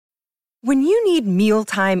When you need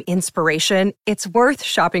mealtime inspiration, it's worth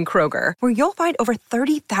shopping Kroger, where you'll find over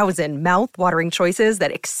 30,000 mouth-watering choices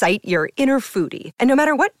that excite your inner foodie. And no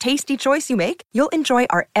matter what tasty choice you make, you'll enjoy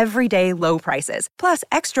our everyday low prices, plus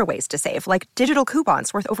extra ways to save, like digital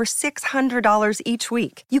coupons worth over $600 each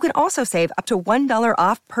week. You can also save up to $1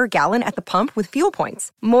 off per gallon at the pump with fuel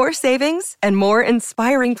points. More savings and more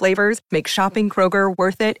inspiring flavors make shopping Kroger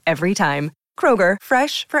worth it every time. Kroger,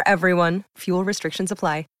 fresh for everyone. Fuel restrictions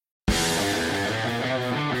apply.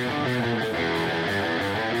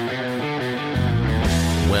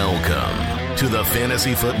 Welcome to the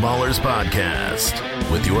Fantasy Footballers Podcast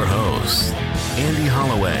with your hosts, Andy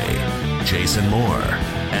Holloway, Jason Moore,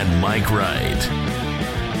 and Mike Wright.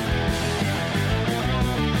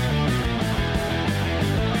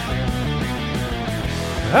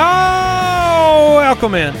 Oh,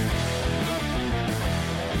 welcome in.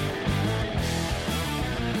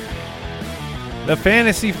 The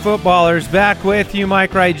Fantasy Footballers back with you,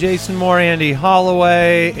 Mike Wright, Jason Moore, Andy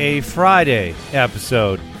Holloway. A Friday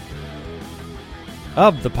episode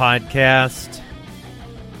of the podcast.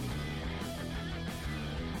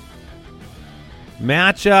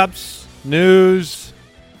 Matchups, news,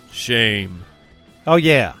 shame. Oh,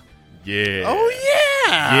 yeah. Yeah. Oh,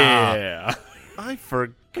 yeah. Yeah. I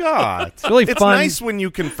forgot. It's really It's fun. nice when you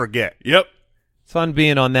can forget. Yep. It's fun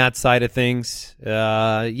being on that side of things.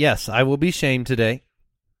 Yes, I will be shamed today.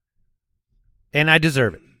 And I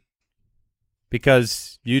deserve it.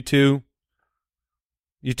 Because you two,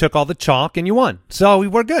 you took all the chalk and you won. So we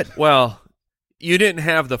were good. Well, you didn't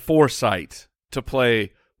have the foresight to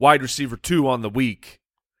play wide receiver 2 on the week,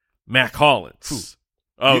 Mac Hollins.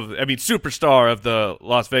 Superstar of the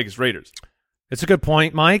Las Vegas Raiders. It's a good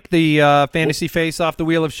point, Mike. The fantasy face off the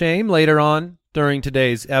wheel of shame later on during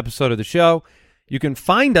today's episode of the show. You can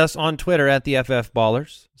find us on Twitter at the FF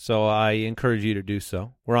Ballers, so I encourage you to do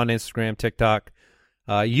so. We're on Instagram, TikTok,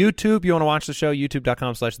 YouTube. You want to watch the show,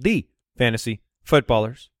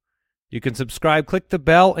 youtube.com/thefantasyfootballers. You can subscribe, click the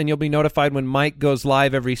bell, and you'll be notified when Mike goes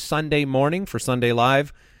live every Sunday morning for Sunday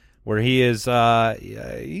Live, where he is,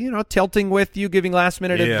 tilting with you, giving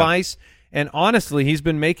last-minute advice. And honestly, he's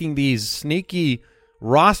been making these sneaky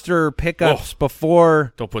roster pickups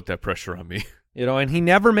before. Don't put that pressure on me. And he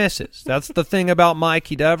never misses. That's the thing about Mike.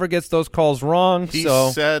 He never gets those calls wrong. He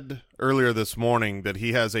so said earlier this morning that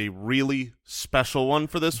he has a really special one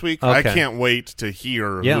for this week. Okay. I can't wait to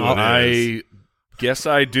hear who it I is. guess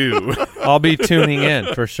I do. I'll be tuning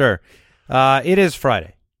in for sure. It is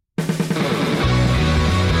Friday.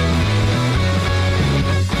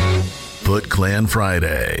 Foot Clan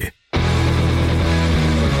Friday.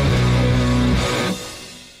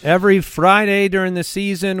 Every Friday during the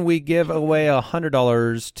season, we give away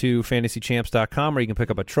 $100 to fantasychamps.com, where you can pick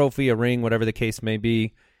up a trophy, a ring, whatever the case may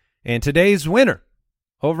be. And today's winner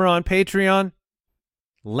over on Patreon,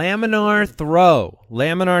 Laminar Throw.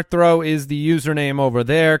 Laminar Throw is the username over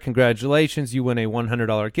there. Congratulations. You win a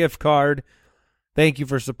 $100 gift card. Thank you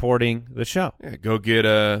for supporting the show. Yeah, go get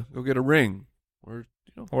a ring or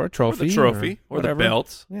Or a trophy. or the trophy or the whatever.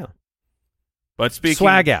 belt. Yeah. But speaking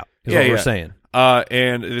Swag out is what we're yeah. saying.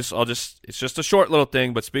 And it's just a short little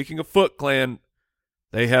thing, but speaking of Foot Clan,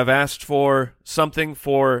 they have asked for something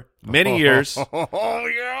for many years. Oh,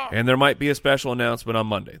 yeah. And there might be a special announcement on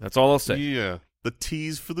Monday. That's all I'll say. Yeah. The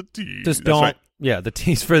tease for the tease. Just That's don't. right. Yeah, the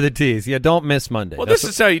tease for the tease. Yeah, don't miss Monday. Well, That's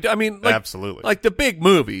this is how you do. I mean, Absolutely. like the big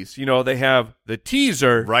movies, they have the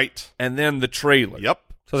teaser Right. and then the trailer. Yep.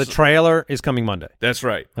 So the trailer is coming Monday. That's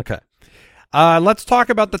right. Okay. Let's talk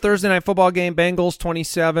about the Thursday Night Football game. Bengals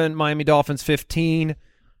 27, Miami Dolphins 15.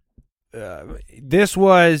 This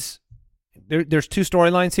was there's two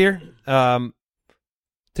storylines here to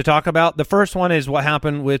talk about. The first one is what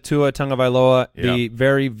happened with Tua Tagovailoa, the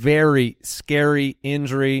very, very scary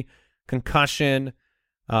injury, concussion,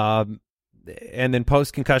 and then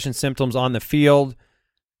post-concussion symptoms on the field.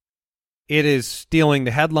 It is stealing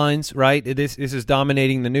the headlines, right? This is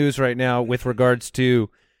dominating the news right now with regards to,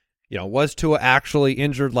 was Tua actually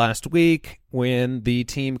injured last week when the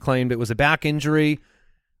team claimed it was a back injury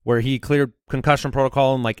where he cleared concussion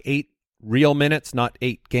protocol in like 8 real minutes, not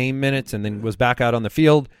 8 game minutes, and then was back out on the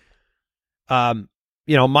field. My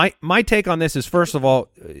take on this is, first of all,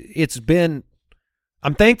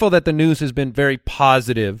 I'm thankful that the news has been very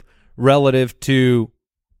positive relative to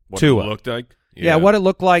What Tua. it looked like. Yeah, what it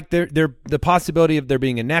looked like. The possibility of there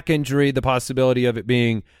being a neck injury, the possibility of it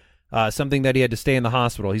being something that he had to stay in the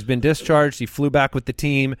hospital. He's been discharged. He flew back with the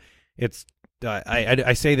team. It's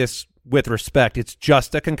I say this with respect. It's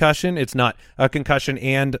just a concussion. It's not a concussion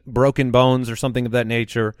and broken bones or something of that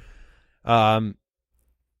nature. So,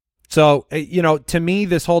 to me,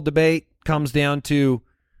 this whole debate comes down to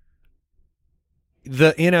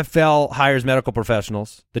the NFL hires medical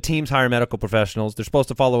professionals. The teams hire medical professionals. They're supposed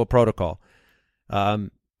to follow a protocol.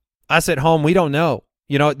 Us at home, we don't know.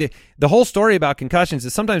 You know, the whole story about concussions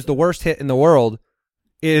is sometimes the worst hit in the world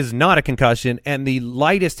is not a concussion, and the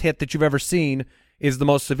lightest hit that you've ever seen is the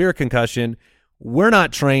most severe concussion. We're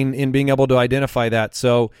not trained in being able to identify that.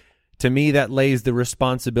 So to me, that lays the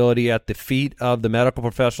responsibility at the feet of the medical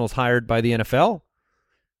professionals hired by the NFL.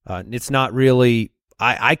 It's not really –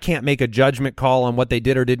 I can't make a judgment call on what they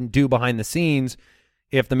did or didn't do behind the scenes.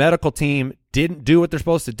 If the medical team didn't do what they're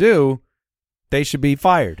supposed to do, they should be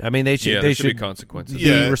fired. I mean, they should be consequences.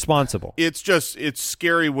 Be responsible. It's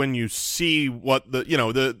scary when you see what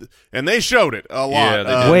and they showed it a lot.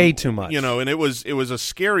 Yeah, way too much. You know, and it was a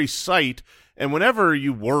scary sight. And whenever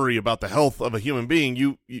you worry about the health of a human being,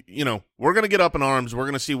 you know, we're going to get up in arms. We're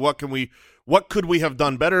going to see what could we have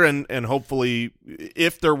done better, and hopefully,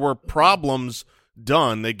 if there were problems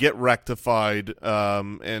done, they get rectified.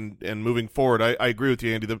 And moving forward, I agree with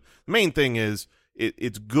you, Andy. The main thing is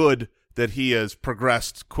it's good that he has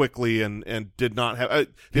progressed quickly and did not have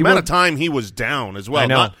the amount of time he was down as well.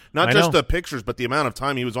 Not just the pictures, but the amount of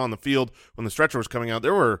time he was on the field when the stretcher was coming out.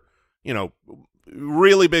 There were, you know,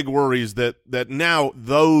 really big worries that now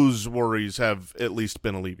those worries have at least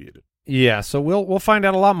been alleviated. Yeah, so we'll find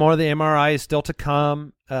out a lot more. The MRI is still to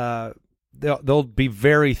come. They'll be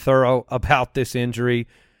very thorough about this injury.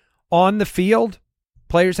 On the field,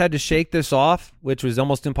 players had to shake this off, which was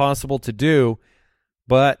almost impossible to do.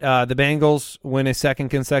 But the Bengals win a second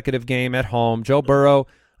consecutive game at home. Joe Burrow,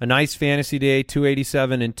 a nice fantasy day,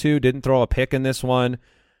 287-2, didn't throw a pick in this one.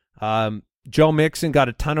 Joe Mixon got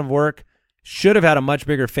a ton of work. Should have had a much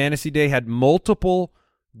bigger fantasy day, had multiple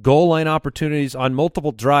goal line opportunities on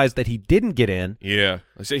multiple drives that he didn't get in. Yeah.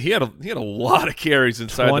 I say he had a lot of carries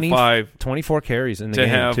inside the 5. 24 carries in the game,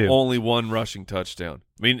 game, to have too. only one rushing touchdown.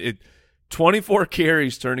 I mean, 24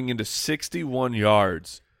 carries turning into 61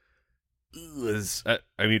 yards. I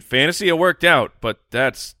mean, fantasy it worked out, but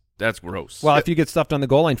that's gross. Well, if you get stuffed on the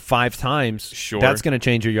goal line 5 times, sure, that's going to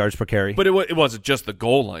change your yards per carry. But it wasn't just the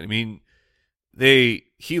goal line. I mean,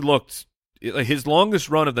 he looked – his longest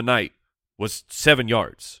run of the night was 7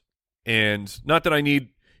 yards. And not that I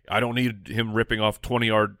don't need him ripping off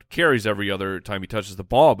 20-yard carries every other time he touches the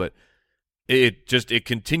ball, but it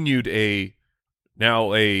continued a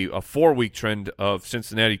 4-week trend of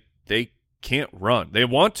Cincinnati. They can't run. They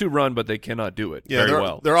want to run, but they cannot do it very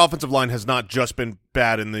well. Their offensive line has not just been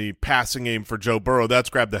bad in the passing game for Joe Burrow. That's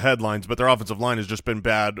grabbed the headlines, but their offensive line has just been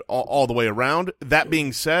bad all the way around. That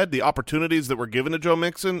being said, the opportunities that were given to Joe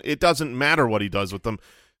Mixon, it doesn't matter what he does with them.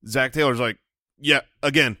 Zach Taylor's like,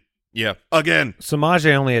 again.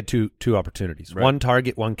 Samaje only had two opportunities, right. 1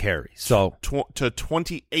 target, 1 carry. So to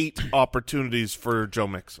 28 opportunities for Joe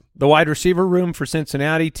Mixon. The wide receiver room for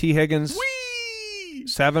Cincinnati, T. Higgins.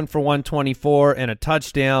 7 for 124 and a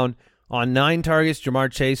touchdown on 9 targets.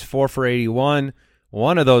 Jamar Chase 4 for 81.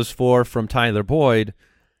 One of those 4 from Tyler Boyd.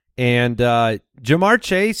 And Jamar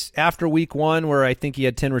Chase, after week 1, where I think he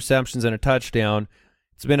had 10 receptions and a touchdown,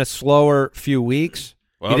 it's been a slower few weeks.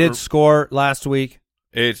 Well, he did score last week.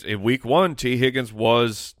 It's in week 1. T. Higgins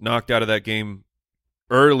was knocked out of that game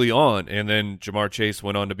early on, and then Jamar Chase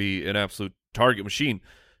went on to be an absolute target machine.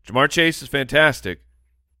 Jamar Chase is fantastic.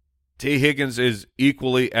 T. Higgins is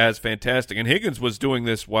equally as fantastic. And Higgins was doing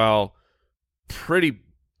this while pretty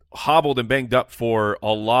hobbled and banged up for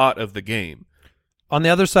a lot of the game. On the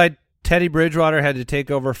other side, Teddy Bridgewater had to take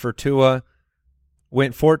over for Tua.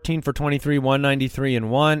 Went 14 for 23, 193 and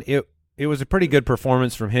 1. It was a pretty good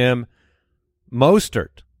performance from him.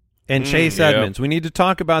 Mostert and Chase Edmonds. We need to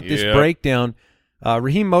talk about this breakdown.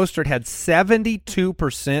 Raheem Mostert had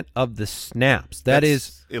 72% of the snaps. That's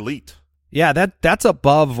is elite. Yeah, that's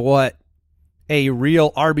above what a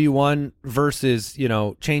real RB1 versus,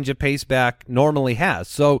 change of pace back normally has.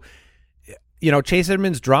 So, Chase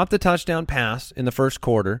Edmonds dropped the touchdown pass in the first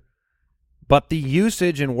quarter, but the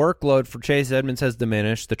usage and workload for Chase Edmonds has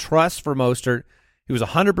diminished. The trust for Mostert, he was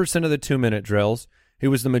 100% of the 2-minute drills. He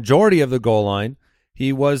was the majority of the goal line.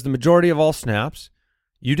 He was the majority of all snaps.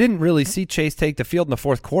 You didn't really see Chase take the field in the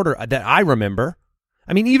fourth quarter that I remember.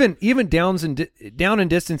 I mean, even down in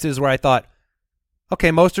distances where I thought, okay,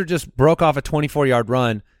 Mostert just broke off a 24-yard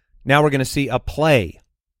run. Now we're going to see a play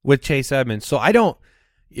with Chase Edmonds. So I don't,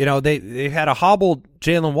 they had a hobbled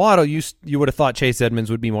Jalen Waddle. You would have thought Chase Edmonds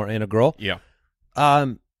would be more integral. Yeah.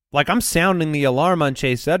 I'm sounding the alarm on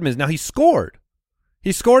Chase Edmonds. Now he scored.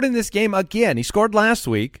 He scored in this game again. He scored last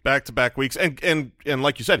week. Back-to-back weeks. And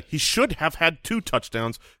like you said, he should have had 2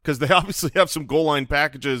 touchdowns because they obviously have some goal line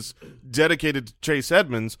packages dedicated to Chase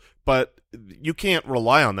Edmonds, but you can't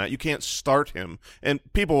rely on that. You can't start him. And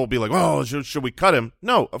people will be like, oh, should we cut him?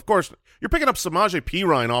 No, of course. You're picking up Samaje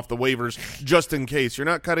Perine off the waivers just in case. You're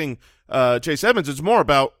not cutting Chase Edmonds. It's more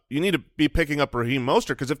about you need to be picking up Raheem Mostert,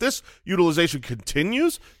 because if this utilization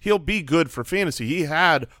continues, he'll be good for fantasy. He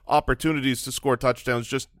had opportunities to score touchdowns,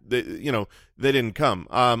 just they didn't come.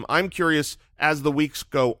 I'm curious, as the weeks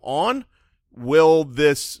go on, will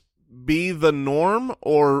this be the norm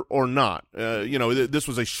or not? This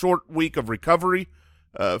was a short week of recovery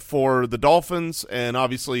for the Dolphins, and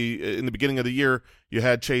obviously in the beginning of the year you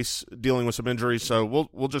had Chase dealing with some injuries, so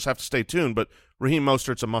we'll just have to stay tuned. But Raheem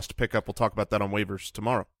Mostert's a must pick up. We'll talk about that on waivers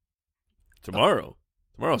tomorrow.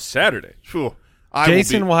 Tomorrow's Saturday. Sure.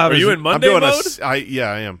 Jason will have. Are you in Monday mode? I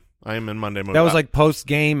am. I am in Monday mode. That was like post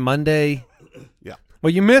game Monday. Yeah.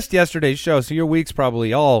 Well, you missed yesterday's show, so your week's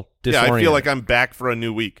probably all disoriented. Yeah, I feel like I'm back for a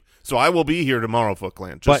new week. So I will be here tomorrow, Foot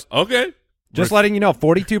Clan. Okay. Just letting you know,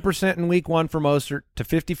 42% in week 1 for Mostert, to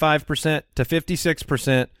 55%, to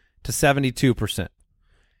 56%, to 72%.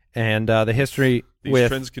 And the history These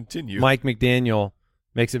trends continue. Mike McDaniel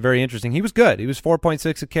makes it very interesting. He was good. He was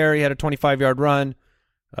 4.6 a carry, had a 25-yard run.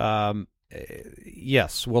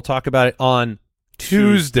 Yes, we'll talk about it on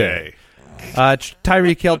Tuesday.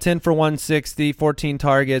 Tyreek Hill, 10 for 160, 14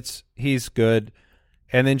 targets. He's good.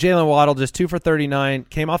 And then Jalen Waddle, just 2 for 39,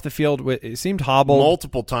 came off the field. It seemed hobbled.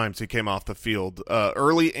 Multiple times he came off the field,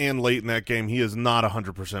 early and late in that game. He is not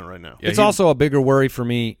 100% right now. Yeah, it's also a bigger worry for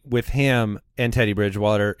me with him and Teddy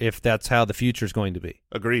Bridgewater if that's how the future is going to be.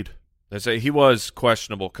 Agreed. I say he was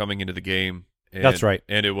questionable coming into the game. And, that's right.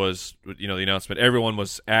 And it was, the announcement. Everyone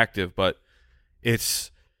was active, but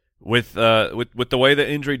it's with the way the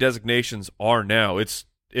injury designations are now. It's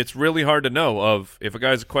really hard to know if a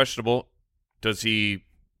guy's questionable. Does he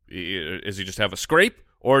just have a scrape,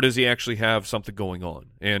 or does he actually have something going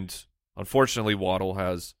on? And unfortunately, Waddle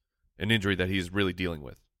has an injury that he's really dealing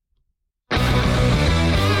with.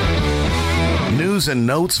 News and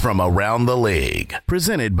notes from around the league,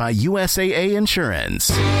 presented by USAA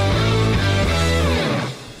Insurance.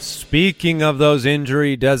 Speaking of those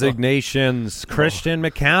injury designations, Christian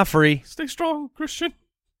McCaffrey. Stay strong, Christian.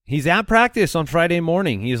 He's at practice on Friday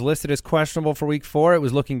morning. He is listed as questionable for week 4. It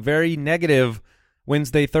was looking very negative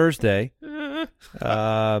Wednesday, Thursday.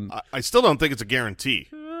 I still don't think it's a guarantee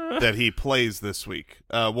that he plays this week.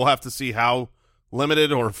 We'll have to see how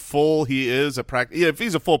limited or full he is at practice. Yeah, if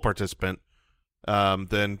he's a full participant,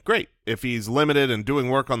 then great. If he's limited and doing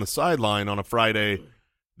work on the sideline on a Friday,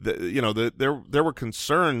 there were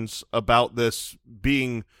concerns about this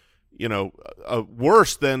being,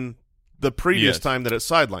 worse than the previous time that it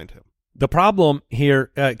sidelined him. The problem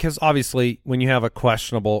here, because obviously when you have a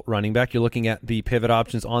questionable running back, you're looking at the pivot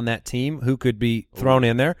options on that team who could be thrown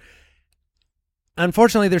in there.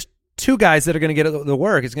 Unfortunately, there's 2 guys that are going to get the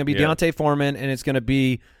work. It's going to be Deontay Foreman, and it's going to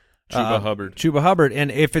be Chuba Hubbard.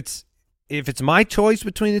 And if it's my choice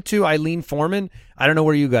between the 2, I lean Foreman. I don't know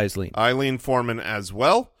where you guys lean. I lean Foreman as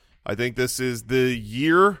well. I think this is the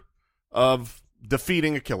year of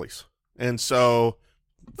defeating Achilles. And so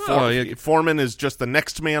Foreman is just the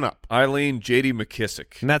next man up. I lean J.D.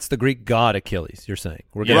 McKissick. And that's the Greek god Achilles, you're saying.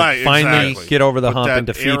 We're going to finally get over the hump and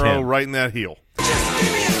defeat arrow him. Right in that heel.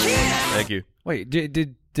 Thank you. Wait,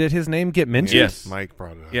 did his name get mentioned? Yes. Mike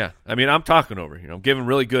brought it up. Yeah. I mean, I'm talking over here. I'm giving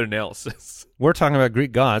really good analysis. We're talking about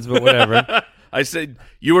Greek gods, but whatever. I said,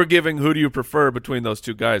 you were giving who do you prefer between those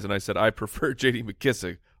 2 guys, and I said, I prefer J.D.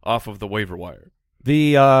 McKissick off of the waiver wire.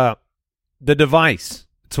 The device,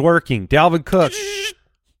 it's working. Dalvin Cook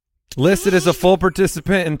listed as a full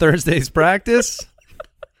participant in Thursday's practice.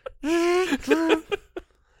 Now,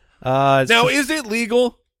 is it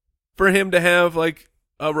legal for him to have like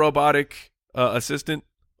a robotic assistant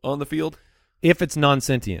on the field? If it's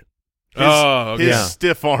non-sentient. His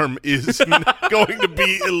stiff arm is going to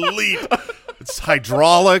be elite. It's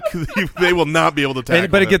hydraulic. They will not be able to tackle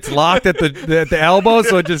but it gets locked at the elbow,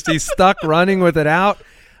 so he's stuck running with it out.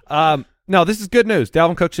 No, this is good news.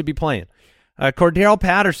 Dalvin Cook should be playing. Cordero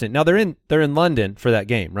Patterson. Now they're in London for that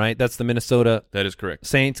game, right? That's the Minnesota. That is correct.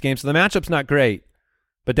 Saints game. So the matchup's not great,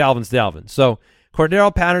 but Dalvin's Dalvin. So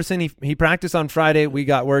Cordero Patterson, he practiced on Friday. We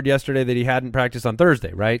got word yesterday that he hadn't practiced on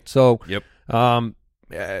Thursday, right? So yep.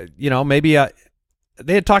 Maybe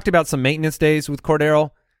they had talked about some maintenance days with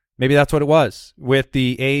Cordero. Maybe that's what it was with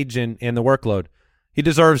the age and the workload. He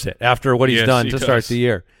deserves it after what he's done to start the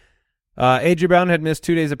year. A.J. Brown had missed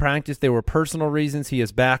 2 days of practice. They were personal reasons. He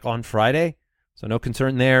is back on Friday, so no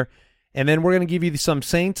concern there. And then we're going to give you some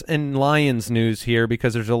Saints and Lions news here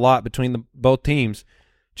because there's a lot between both teams.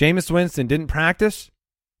 Jameis Winston didn't practice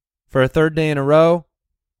for a 3rd day in a row.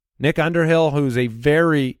 Nick Underhill, who's a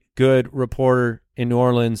very good reporter in New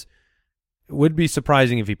Orleans, would be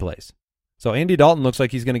surprising if he plays. So Andy Dalton looks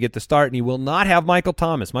like he's going to get the start, and he will not have Michael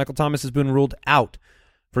Thomas. Michael Thomas has been ruled out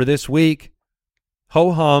for this week.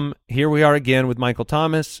 Ho-hum, here we are again with Michael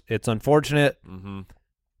Thomas. It's unfortunate. Mm-hmm.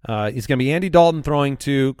 It's going to be Andy Dalton throwing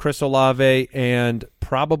to Chris Olave and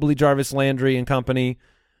probably Jarvis Landry and company,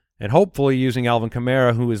 and hopefully using Alvin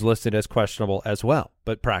Kamara, who is listed as questionable as well,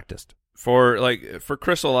 but practiced. For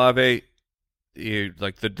Chris Olave,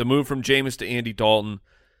 the move from Jameis to Andy Dalton,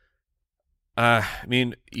 I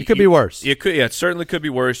mean, it could be worse. It could, yeah, it certainly could be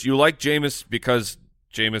worse. You like Jameis because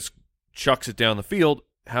Jameis chucks it down the field.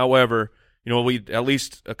 However, we at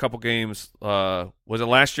least a couple games. Was it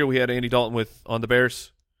last year we had Andy Dalton on the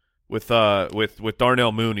Bears with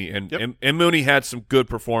Darnell Mooney, and Yep. and Mooney had some good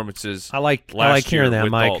performances. I like hearing that,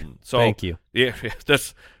 with Mike. Dalton. So thank you. Yeah,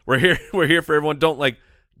 we're here for everyone.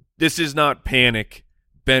 This is not panic.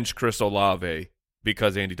 Bench Chris Olave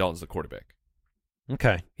because Andy Dalton's the quarterback.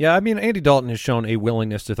 Okay. Yeah, I mean, Andy Dalton has shown a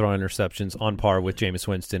willingness to throw interceptions on par with Jameis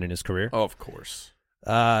Winston in his career. Of course.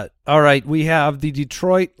 All right, we have the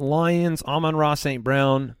Detroit Lions, Amon-Ra St.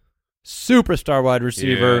 Brown, superstar wide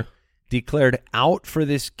receiver, declared out for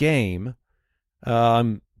this game.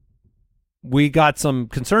 We got some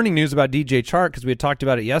concerning news about DJ Chark because we had talked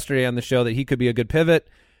about it yesterday on the show that he could be a good pivot,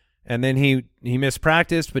 and then he missed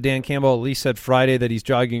practice, but Dan Campbell at least said Friday that he's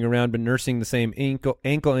jogging around but nursing the same ankle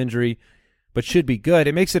injury, but should be good.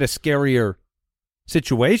 It makes it a scarier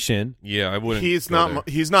situation. Yeah, I wouldn't. He's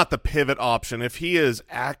not the pivot option. If he is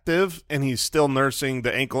active and he's still nursing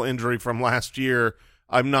the ankle injury from last year,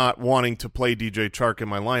 I'm not wanting to play DJ Chark in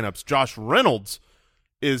my lineups. Josh Reynolds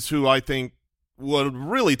is who I think would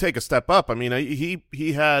really take a step up. I mean,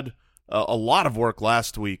 he had a lot of work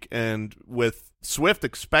last week, and with Swift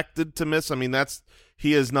expected to miss, I mean,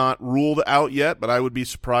 he is not ruled out yet, but I would be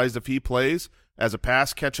surprised if he plays as a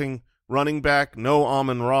pass-catching running back. No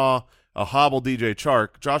Amon-Ra, a hobble DJ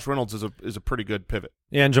Chark. Josh Reynolds is a pretty good pivot.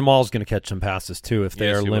 Yeah, and Jamal's going to catch some passes too if they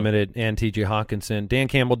Yes, are he will. limited. And T.J. Hawkinson. Dan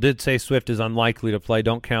Campbell did say Swift is unlikely to play.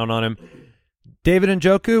 Don't count on him. David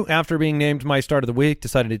Njoku, after being named my start of the week,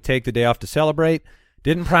 decided to take the day off to celebrate.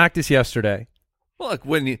 Didn't practice yesterday. Look,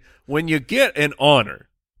 when you get an honor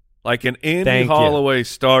like an Andy Thank you. Holloway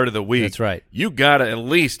start of the week, That's right. You gotta at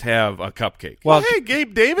least have a cupcake. Well, Hey,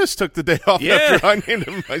 Gabe Davis took the day off Yeah. after I named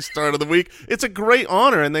him my start of the week. It's a great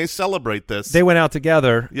honor, and they celebrate this. they went out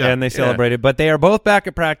together Yeah. and they celebrated, but they are both back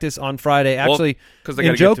at practice on Friday. Well, Actually, 'cause they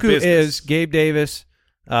gotta get to Njoku business. is Gabe Davis.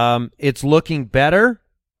 It's looking better,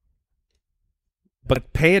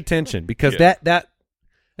 but pay attention because Yeah. that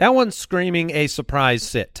one's screaming a surprise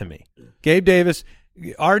sit to me. Gabe Davis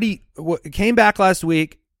already came back last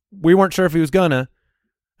week. We weren't sure if he was gonna.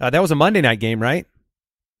 That was a Monday night game, right?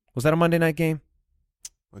 Was that a Monday night game?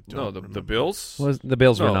 I don't No, the remember. Bills. The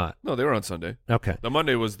Bills no, were not. No, they were on Sunday. Okay. The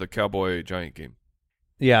Monday was the Cowboy Giant game.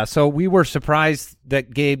 Yeah, so we were surprised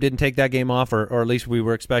that Gabe didn't take that game off, or at least we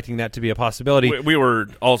were expecting that to be a possibility. We were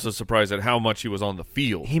also surprised at how much he was on the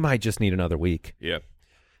field. He might just need another week. Yeah.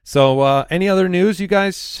 So any other news you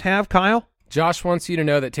guys have, Kyle? Josh wants you to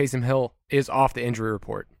know that Taysom Hill is off the injury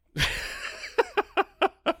report.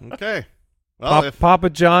 Okay. Well, Papa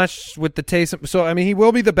Josh with the Taysom. So, I mean, he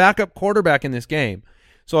will be the backup quarterback in this game.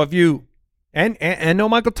 So if you – and no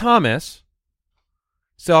Michael Thomas.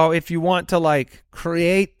 So if you want to,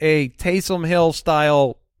 create a Taysom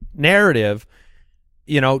Hill-style narrative,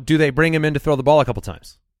 do they bring him in to throw the ball a couple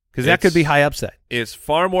times? Because that could be high upset. It's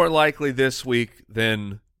far more likely this week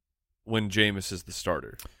than when Jameis is the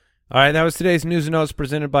starter. All right, that was today's news and notes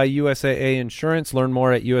presented by USAA Insurance. Learn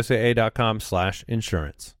more at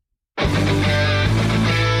usaa.com/insurance.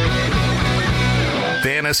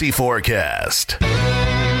 Fantasy Forecast.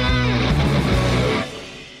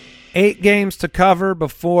 8 games to cover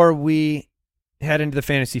before we head into the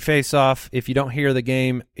fantasy face-off. If you don't hear the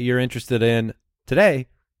game you're interested in today,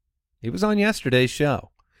 it was on yesterday's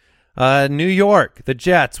show. New York, the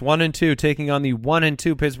Jets, 1-2, taking on the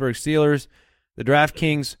 1-2 Pittsburgh Steelers. The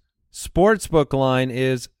DraftKings Sportsbook line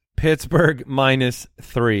is Pittsburgh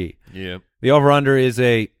 -3. Yeah. The over/under is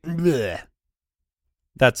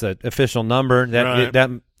that's an official number. Right. That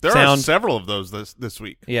there are sounds several of those this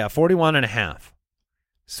week. 41.5.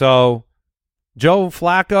 So Joe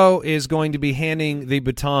Flacco is going to be handing the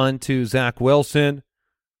baton to Zach Wilson.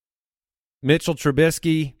 Mitchell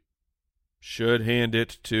Trubisky Should hand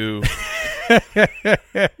it to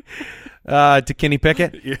to Kenny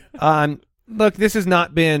Pickett. Yeah. Look, this has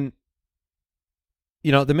not been,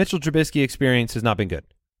 the Mitchell Trubisky experience has not been good,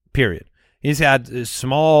 period. He's had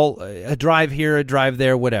a drive here, a drive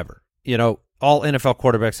there, whatever. All NFL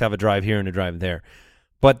quarterbacks have a drive here and a drive there.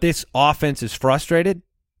 But this offense is frustrated.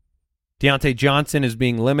 Deontay Johnson is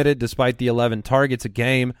being limited despite the 11 targets a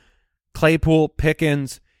game. Claypool,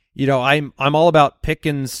 Pickens, I'm all about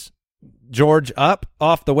Pickens, George up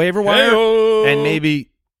off the waiver wire. Hey-o! And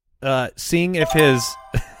maybe seeing if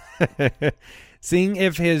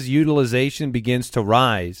his utilization begins to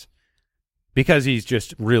rise because he's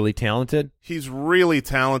just really talented. He's really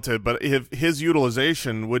talented, but if his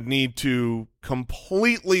utilization would need to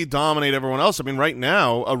completely dominate everyone else. I mean, right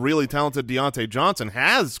now, a really talented Deontay Johnson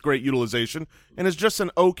has great utilization and is just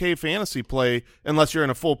an okay fantasy play unless you're in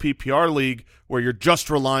a full PPR league where you're just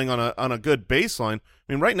relying on a good baseline.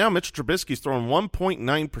 I mean, right now, Mitch Trubisky's throwing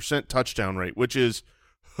 1.9% touchdown rate, which is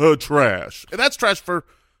trash. And that's trash for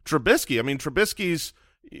Trubisky. I mean, Trubisky's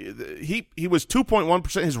he was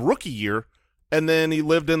 2.1% his rookie year, and then he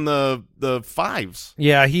lived in the fives.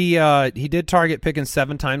 Yeah, he did target Pickens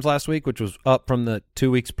 7 times last week, which was up from the 2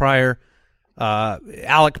 weeks prior.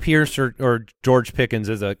 Alec Pierce or George Pickens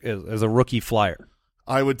as a rookie flyer.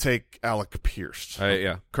 I would take Alec Pierce.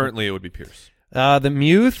 Yeah, currently it would be Pierce. The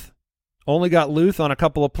Muth only got Luth on a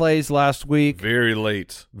couple of plays last week. Very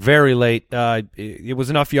late. Very late. It was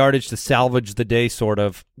enough yardage to salvage the day, sort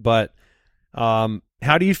of. But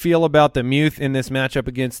how do you feel about the Muth in this matchup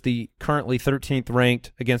against the currently 13th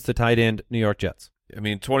ranked against the tight end New York Jets? I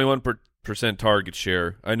mean, 21% target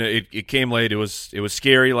share. I know it came late. It was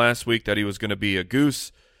scary last week that he was going to be a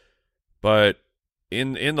goose, but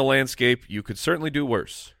in the landscape, you could certainly do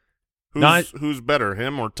worse. Who's better,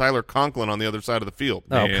 him or Tyler Conklin on the other side of the field?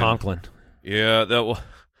 Oh, Conklin. Yeah,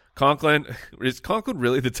 Conklin. Is Conklin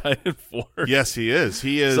really the tight end 4? Yes, he is.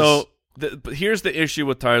 He is. So but here's the issue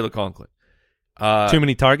with Tyler Conklin. Too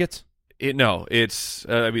many targets? It's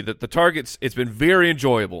the targets, it's been very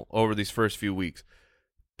enjoyable over these first few weeks.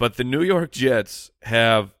 But the New York Jets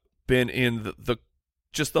have been in the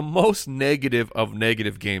just the most negative of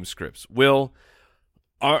negative game scripts. We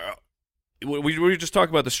were just talking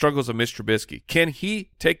about the struggles of Mitch Trubisky. Can he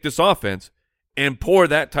take this offense and pour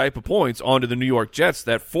that type of points onto the New York Jets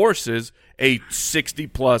that forces a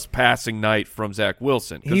 60-plus passing night from Zach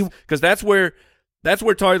Wilson? Because that's where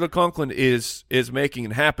Tyler Conklin is making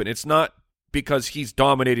it happen. It's not because he's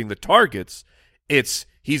dominating the targets. It's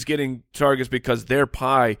he's getting targets because their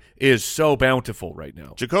pie is so bountiful right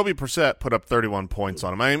now. Jacoby Brissett put up 31 points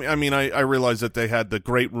on him. I mean, I realize that they had the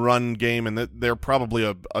great run game and that they're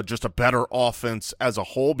probably just a better offense as a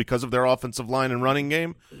whole because of their offensive line and running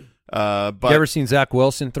game. But you ever seen Zach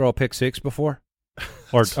Wilson throw a pick six before?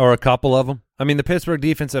 or a couple of them? I mean, the Pittsburgh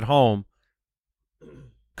defense at home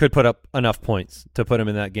could put up enough points to put him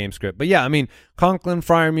in that game script. But, yeah, I mean, Conklin,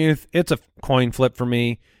 Freiermuth, it's a coin flip for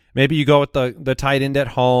me. Maybe you go with the tight end at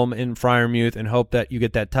home in Freiermuth and hope that you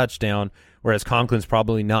get that touchdown, whereas Conklin's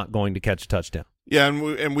probably not going to catch a touchdown. Yeah,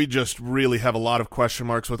 and we just really have a lot of question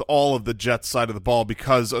marks with all of the Jets side of the ball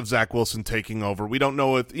because of Zach Wilson taking over. We don't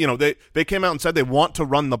know if they came out and said they want to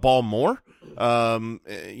run the ball more. And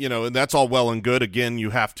that's all well and good. Again, you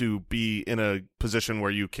have to be in a position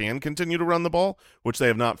where you can continue to run the ball, which they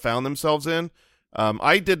have not found themselves in.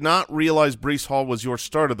 I did not realize Breece Hall was your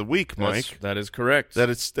start of the week, Mike. That is correct.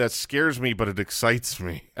 That scares me, but it excites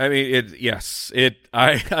me. I mean,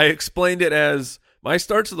 I explained it as my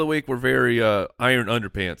starts of the week were very iron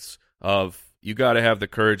underpants of you got to have the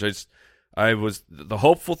courage. I was the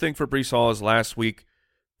hopeful thing for Breece Hall is last week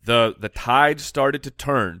the tide started to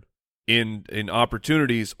turn in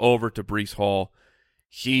opportunities over to Breece Hall.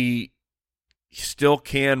 He still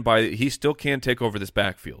can take over this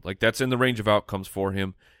backfield. Like that's in the range of outcomes for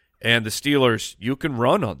him. And the Steelers, you can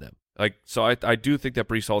run on them. Like so I do think that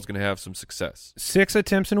Breece Hall is going to have some success. 6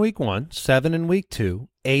 attempts in week 1, 7 in week 2,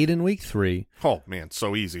 8 in week 3. Oh man,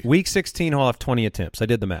 so easy. Week 16 he'll have 20 attempts. I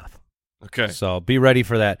did the math. Okay. So be ready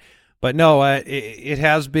for that. But no, it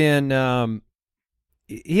has been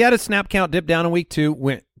he had a snap count dip down in week 2,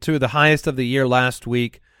 went to the highest of the year last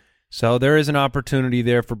week. So there is an opportunity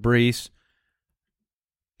there for Breece.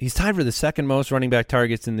 He's tied for the second most running back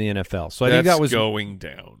targets in the NFL. So I think that was going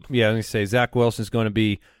down. Yeah, I'm going to say Zach Wilson's going to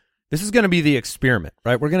be – this is going to be the experiment,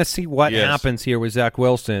 right? We're going to see what happens here with Zach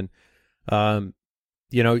Wilson. Fortunately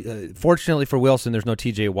for Wilson, there's no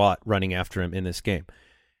T.J. Watt running after him in this game.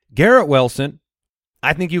 Garrett Wilson,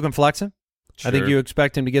 I think you can flex him. Sure. I think you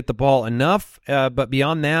expect him to get the ball enough. But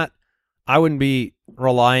beyond that, I wouldn't be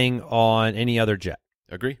relying on any other Jet.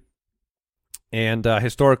 Agree. And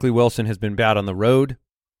historically, Wilson has been bad on the road.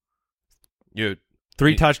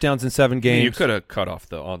 3 touchdowns in 7 games. You could have cut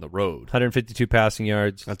off on the road. 152 passing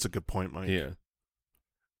yards. That's a good point, Mike.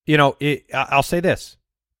 Yeah. I'll say this.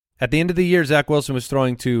 At the end of the year, Zach Wilson was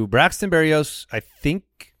throwing to Braxton Berrios, I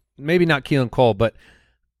think, maybe not Keelan Cole, but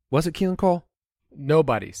was it Keelan Cole?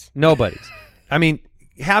 Nobody's. I mean,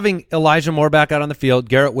 having Elijah Moore back out on the field,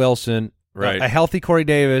 Garrett Wilson, Right. a healthy Corey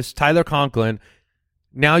Davis, Tyler Conklin,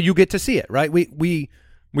 now you get to see it, right? We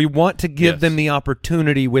want to give them the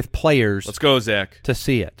opportunity with players. Let's go, Zach. To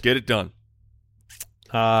see it. Get it done.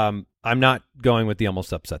 I'm not going with the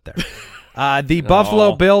almost upset there. The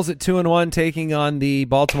Buffalo Bills at 2-1 taking on the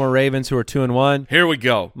Baltimore Ravens, who are 2-1. Here we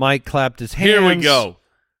go. Mike clapped his hands. Here we go.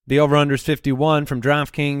 The over-under is 51 from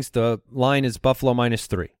DraftKings. The line is Buffalo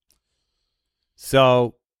 -3.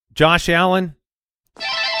 So Josh Allen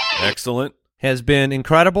Excellent. has been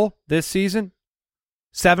incredible this season.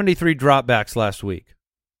 73 dropbacks last week.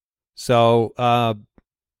 So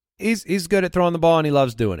he's good at throwing the ball, and he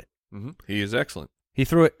loves doing it. Mm-hmm. He is excellent. He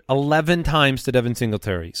threw it 11 times to Devin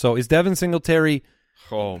Singletary. So is Devin Singletary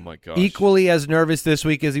Oh, my gosh. equally as nervous this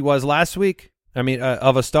week as he was last week? I mean,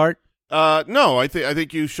 of a start? No, I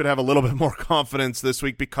think you should have a little bit more confidence this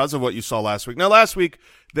week because of what you saw last week. Now, last week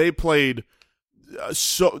they played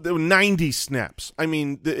there were 90 snaps. I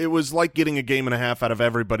mean, it was like getting a game and a half out of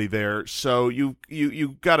everybody there. So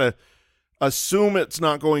you got to assume it's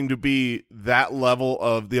not going to be that level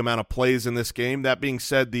of the amount of plays in this game. That being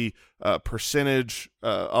said, the percentage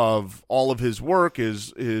of all of his work,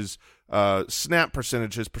 his snap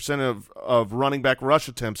percentage, his percent of running back rush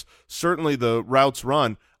attempts, certainly the routes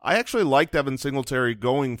run. I actually like Devin Singletary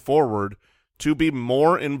going forward to be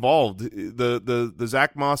more involved. The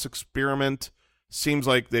Zach Moss experiment seems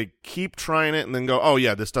like they keep trying it and then go, oh,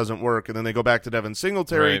 yeah, this doesn't work, and then they go back to Devin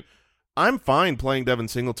Singletary. Right. I'm fine playing Devin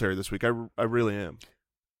Singletary this week. I really am.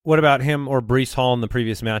 What about him or Breece Hall in the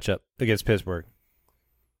previous matchup against Pittsburgh?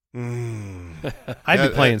 I'd be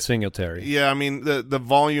playing Singletary. Yeah, I mean, the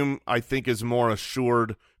volume, I think, is more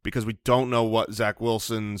assured because we don't know what Zach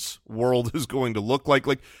Wilson's world is going to look like.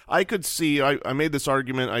 Like, I could see, I made this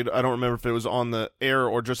argument, I don't remember if it was on the air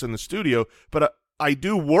or just in the studio, but I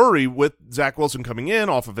do worry with Zach Wilson coming in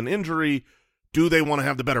off of an injury, do they want to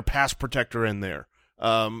have the better pass protector in there?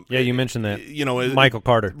 Yeah, you mentioned that. You know, Michael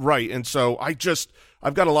Carter. Right, and so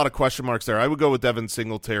I've got a lot of question marks there. I would go with Devin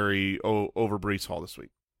Singletary over Breece Hall this week.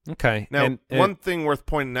 Okay. Now, and one thing worth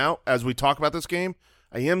pointing out as we talk about this game,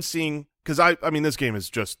 I am seeing – because, I mean, this game is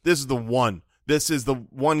just – this is the one. This is the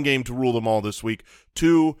one game to rule them all this week.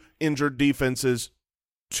 2 injured defenses,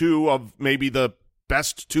 2 of maybe the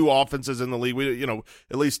best 2 offenses in the league. We,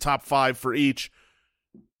 at least top 5 for each.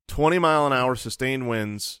 20-mile-an-hour sustained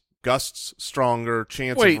winds, gusts stronger,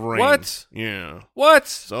 chance Wait, of rain. what? Yeah. What?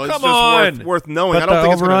 So it's Come just on. worth knowing. but I don't the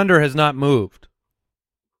think it's over-under has not moved.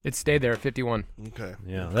 It stayed there at 51. Okay.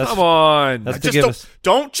 Yeah, that's, Come on. That's I to just give us.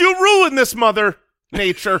 don't you ruin this, Mother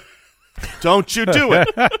Nature. Don't you do it.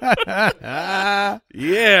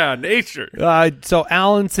 Yeah, nature. So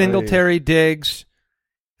Allen, Singletary, Diggs,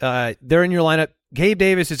 they're in your lineup. Gabe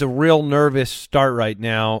Davis is a real nervous start right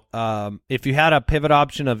now. If you had a pivot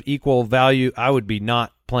option of equal value, I would be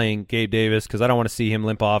not playing Gabe Davis because I don't want to see him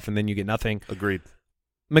limp off and then you get nothing. Agreed.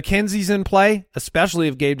 McKenzie's in play, especially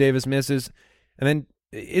if Gabe Davis misses. And then,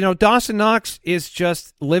 Dawson Knox is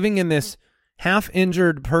just living in this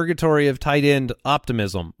half-injured purgatory of tight end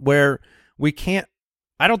optimism where we can't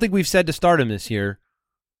 – I don't think we've said to start him this year.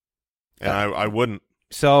 And I wouldn't.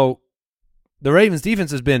 So the Ravens'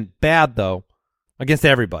 defense has been bad, though, against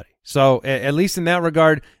everybody. So at least in that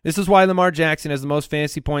regard, this is why Lamar Jackson has the most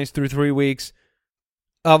fantasy points through 3 weeks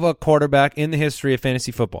of a quarterback in the history of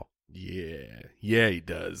fantasy football. Yeah, he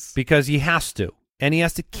does. Because he has to. And he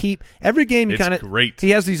has to keep every game. It's great.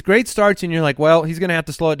 He has these great starts, and you're like, well, he's going to have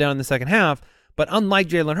to slow it down in the second half. But unlike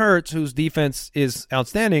Jalen Hurts, whose defense is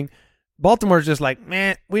outstanding, Baltimore's just like,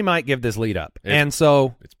 we might give this lead up. And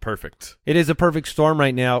so it's perfect. It is a perfect storm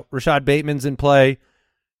right now. Rashad Bateman's in play.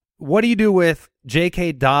 What do you do with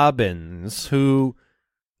J.K. Dobbins, who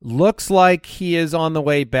looks like he is on the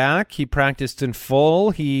way back? He practiced in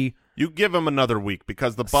full. You give him another week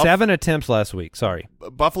because the 7 attempts last week. Sorry.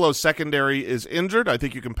 Buffalo's secondary is injured. I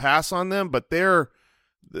think you can pass on them, but their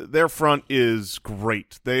front is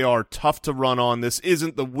great. They are tough to run on. This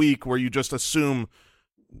isn't the week where you just assume,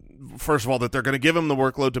 first of all, that they're going to give him the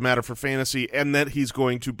workload to matter for fantasy and that he's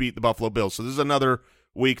going to beat the Buffalo Bills. So this is another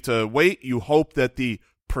week to wait. You hope that the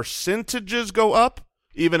percentages go up,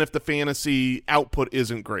 even if the fantasy output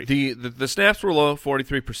isn't great. The snaps were low,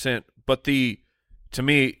 43%, but to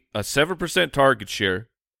me, a 7% target share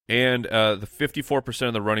and the 54%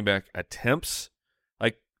 of the running back attempts,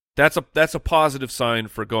 like that's a positive sign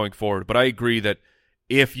for going forward. But I agree that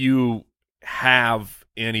if you have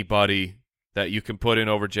anybody that you can put in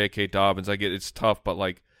over J.K. Dobbins, I get it's tough, but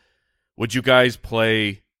like, would you guys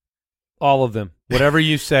play all of them? Whatever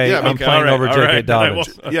you say, Yeah, I'm okay, playing over J.K. right,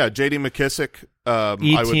 Dobbins. Yeah, J.D. McKissick.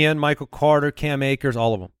 ETN, Michael Carter, Cam Akers,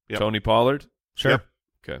 all of them. Yep. Tony Pollard? Sure. Yep.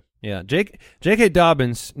 Yeah, J.K.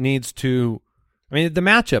 Dobbins needs to. I mean, the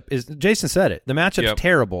matchup is. Jason said it. The matchup's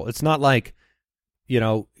terrible. It's not like,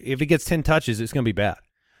 if he gets 10 touches, it's going to be bad.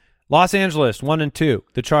 Los Angeles 1-2.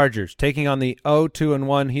 The Chargers taking on the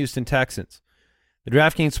 0-2-1 Houston Texans. The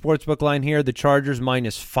DraftKings Sportsbook line here: the Chargers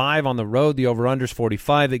 -5 on the road. The over/under's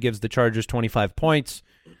 45. That gives the Chargers 25 points.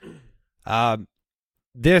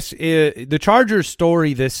 This is the Chargers'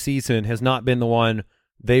 story this season has not been the one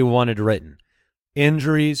they wanted written.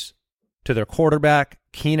 Injuries to their quarterback,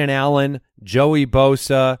 Keenan Allen, Joey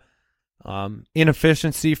Bosa,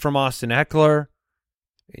 inefficiency from Austin Eckler,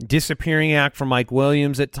 disappearing act from Mike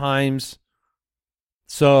Williams at times.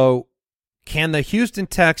 So can the Houston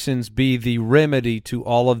Texans be the remedy to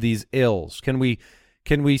all of these ills? Can we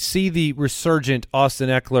see the resurgent Austin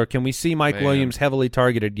Eckler? Can we see Mike Williams heavily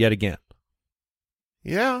targeted yet again?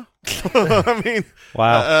 Yeah. I mean,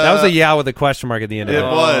 wow. That was a yeah with a question mark at the end of it.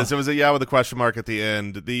 It was a yeah with a question mark at the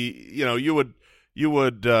end. You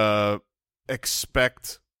would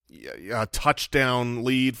expect a touchdown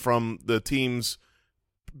lead from the teams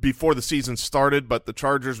before the season started, but the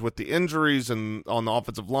Chargers, with the injuries and on the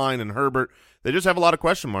offensive line and Herbert, they just have a lot of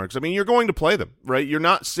question marks. I mean, you're going to play them, right? You're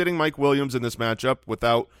not sitting Mike Williams in this matchup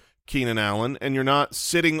without Keenan Allen, and you're not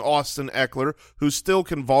sitting Austin Eckler, who still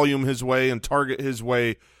can volume his way and target his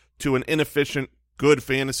way to an inefficient, good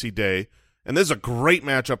fantasy day. And this is a great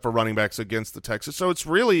matchup for running backs against the Texans. So it's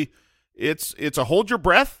really it's a hold your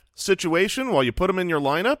breath situation while you put them in your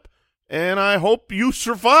lineup, and I hope you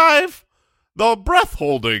survive the breath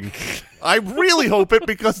holding. I really hope it,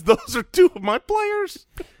 because those are two of my players.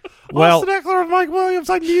 Well, Austin Eckler and Mike Williams,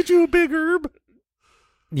 I need you, Big Herb.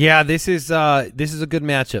 Yeah, this is a good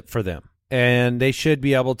matchup for them, and they should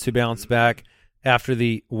be able to bounce back after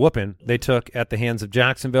the whooping they took at the hands of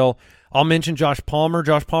Jacksonville. I'll mention Josh Palmer.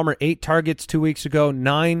 Josh Palmer, 8 targets 2 weeks ago,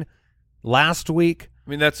 9 last week. I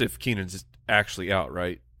mean, that's if Keenan's actually out,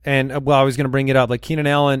 right? And, I was going to bring it up. Like, Keenan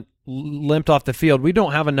Allen limped off the field. We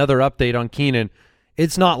don't have another update on Keenan.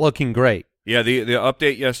 It's not looking great. Yeah, the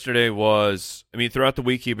update yesterday was, throughout the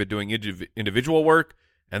week he'd been doing individual work,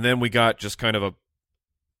 and then we got just kind of a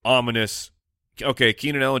ominous, okay,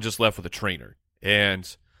 Keenan Allen just left with a trainer.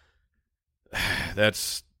 And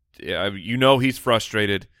that's, he's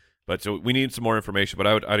frustrated, but so we need some more information. But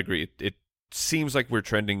I'd agree. It seems like we're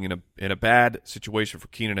trending in a bad situation for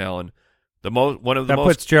Keenan Allen.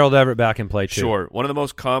 Puts Gerald Everett back in play too. Sure. One of the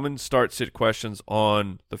most common start-sit questions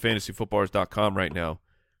on the fantasyfootballers.com right now: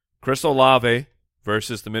 Chris Olave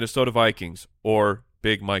versus the Minnesota Vikings or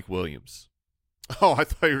Big Mike Williams. Oh, I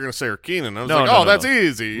thought you were going to say Keenan. I was that's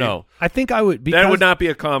easy. No. I think I would. That would not be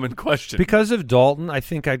a common question. Because of Dalton, I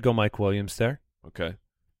think I'd go Mike Williams there. Okay.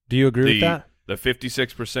 Do you agree with that? The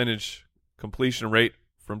 56% completion rate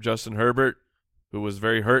from Justin Herbert, who was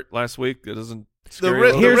very hurt last week, that doesn't scare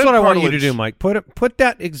you. Here's what I want you to do, Mike. Put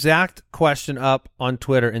that exact question up on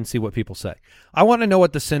Twitter and see what people say. I want to know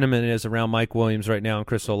what the sentiment is around Mike Williams right now and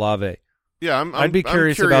Chris Olave. Yeah, I'd be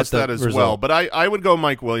curious about that as result. well. But I would go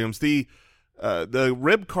Mike Williams. The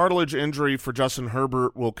rib cartilage injury for Justin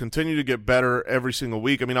Herbert will continue to get better every single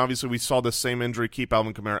week. I mean, obviously we saw this same injury keep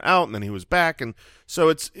Alvin Kamara out, and then he was back. And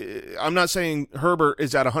so I'm not saying Herbert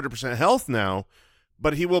is at 100% health now,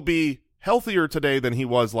 but he will be healthier today than he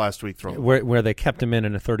was last week. Where they kept him in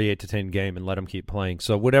a 38-10 game and let him keep playing.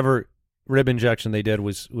 So whatever rib injection they did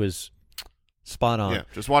was spot on. Yeah,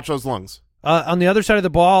 just watch those lungs. On the other side of the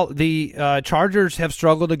ball, the Chargers have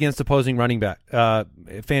struggled against opposing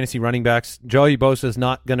fantasy running backs. Joey Bosa is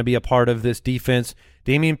not going to be a part of this defense.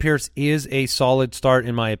 Dameon Pierce is a solid start,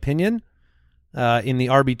 in my opinion, in the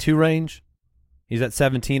RB2 range. He's at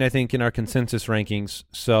 17, I think, in our consensus rankings.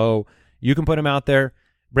 So you can put him out there.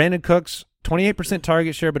 Brandon Cooks, 28%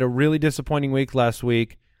 target share, but a really disappointing week last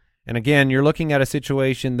week. And again, you're looking at a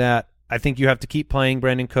situation that I think you have to keep playing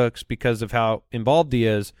Brandon Cooks because of how involved he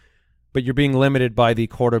is, but you're being limited by the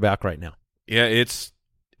quarterback right now. Yeah, it's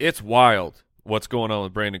wild what's going on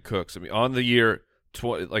with Brandon Cooks. I mean, on the year,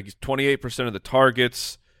 28% of the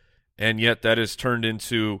targets, and yet that has turned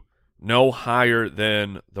into no higher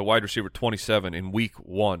than the wide receiver 27 in week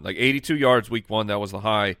 1. Like 82 yards week 1, that was the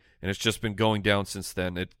high, and it's just been going down since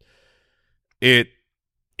then.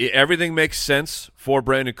 Everything makes sense for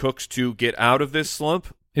Brandon Cooks to get out of this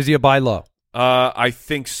slump. Is he a buy low? I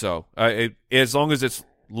think so. As long as it's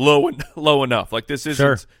low enough. Like this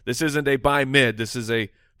isn't a buy mid. This is a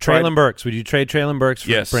Treylon Burks. Would you trade Treylon Burks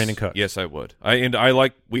for Brandon Cooks? Yes, I would.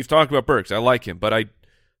 We've talked about Burks. I like him, but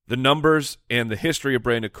the numbers and the history of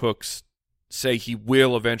Brandon Cooks say he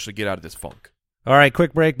will eventually get out of this funk. All right,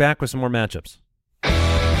 quick break. Back with some more matchups.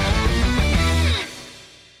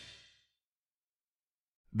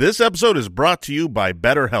 This episode is brought to you by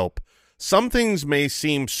BetterHelp. Some things may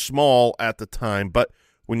seem small at the time, but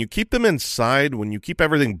when you keep them inside, when you keep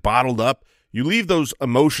everything bottled up, you leave those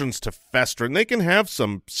emotions to fester, and they can have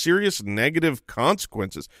some serious negative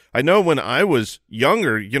consequences. I know when I was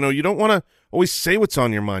younger, you don't want to always say what's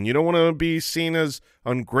on your mind. You don't want to be seen as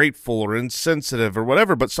ungrateful or insensitive or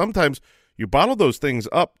whatever, but sometimes you bottle those things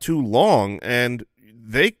up too long, and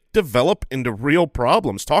they develop into real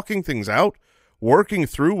problems. Talking things out, working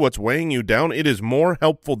through what's weighing you down, it is more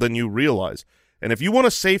helpful than you realize. And if you want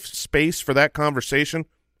a safe space for that conversation,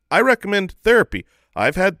 I recommend therapy.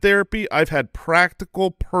 I've had therapy. I've had practical,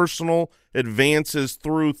 personal advances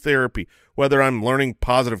through therapy, whether I'm learning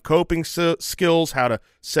positive coping skills, how to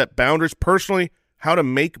set boundaries personally, how to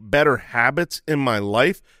make better habits in my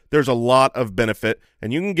life. There's a lot of benefit,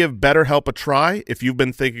 and you can give BetterHelp a try if you've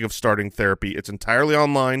been thinking of starting therapy. It's entirely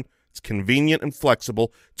online. It's convenient and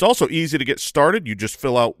flexible. It's also easy to get started. You just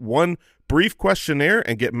fill out one brief questionnaire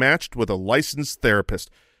and get matched with a licensed therapist.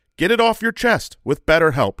 Get it off your chest with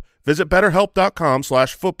BetterHelp. Visit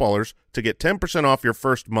BetterHelp.com/footballers to get 10% off your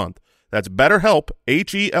first month. That's BetterHelp,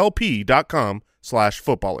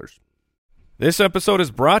 HELP.com/footballers. This episode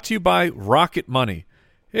is brought to you by Rocket Money.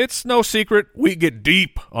 It's no secret we get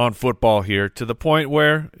deep on football here, to the point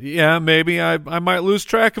where, maybe I might lose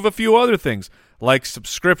track of a few other things, like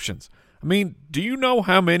subscriptions. I mean, do you know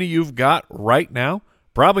how many you've got right now?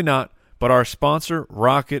 Probably not, but our sponsor,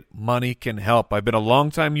 Rocket Money, can help. I've been a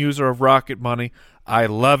longtime user of Rocket Money. I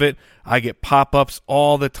love it. I get pop-ups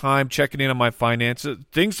all the time checking in on my finances.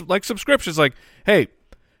 Things like subscriptions, like, hey,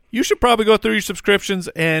 you should probably go through your subscriptions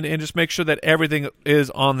and just make sure that everything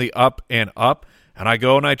is on the up and up. And I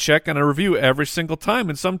go and I check and I review every single time.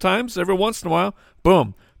 And sometimes, every once in a while,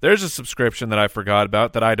 boom, there's a subscription that I forgot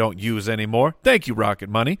about that I don't use anymore. Thank you, Rocket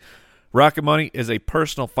Money. Rocket Money is a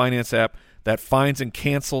personal finance app that finds and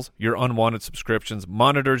cancels your unwanted subscriptions,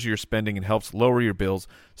 monitors your spending, and helps lower your bills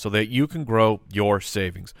so that you can grow your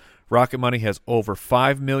savings. Rocket Money has over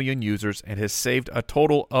 5 million users and has saved a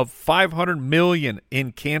total of $500 million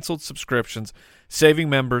in canceled subscriptions, saving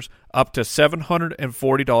members up to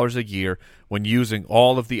 $740 a year when using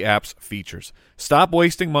all of the app's features. Stop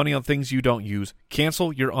wasting money on things you don't use.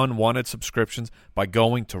 Cancel your unwanted subscriptions by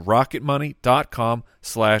going to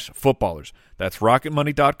rocketmoney.com/footballers. That's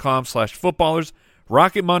rocketmoney.com/footballers,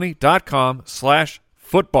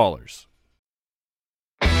 rocketmoney.com/footballers.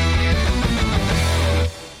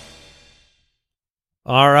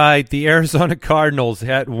 All right, the Arizona Cardinals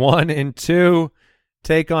at 1-2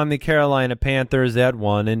 take on the Carolina Panthers at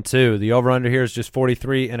 1-2. The over-under here is just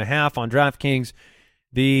 43.5 on DraftKings.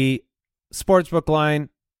 The sportsbook line,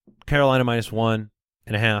 Carolina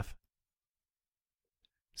 -1.5.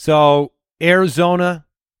 So Arizona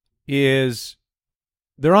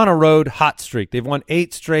they're on a road hot streak. They've won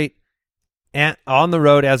 8 straight on the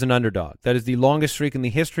road as an underdog. That is the longest streak in the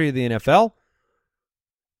history of the NFL.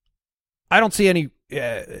 I don't see any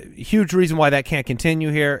huge reason why that can't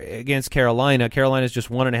continue here against Carolina. Carolina's just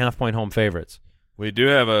 1.5-point home favorites. We do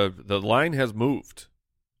have the line has moved.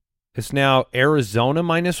 It's now Arizona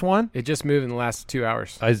 -1. It just moved in the last 2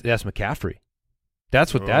 hours. That's McCaffrey.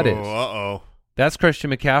 That's what that is. Uh-oh. That's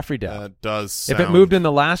Christian McCaffrey down. That does sound... If it moved in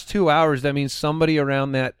the last 2 hours, that means somebody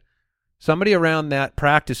around that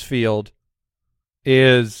practice field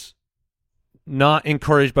is not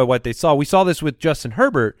encouraged by what they saw. We saw this with Justin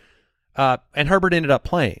Herbert, and Herbert ended up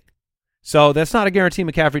playing. So that's not a guarantee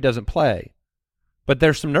McCaffrey doesn't play, but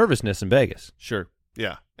there's some nervousness in Vegas. Sure.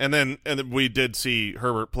 Yeah, and then we did see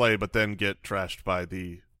Herbert play, but then get trashed by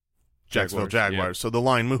the Jacksonville Jaguars. Yeah. So the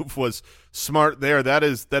line move was smart there. That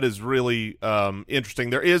is really interesting.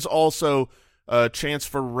 There is also a chance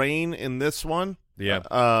for rain in this one. Yeah.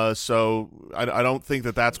 So I don't think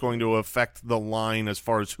that's going to affect the line as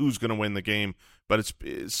far as who's going to win the game, but it's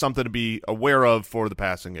something to be aware of for the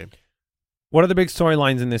passing game. What are the big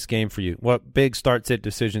storylines in this game for you? What big start-sit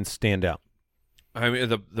decisions stand out? I mean,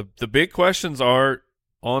 the big questions are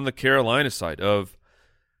on the Carolina side of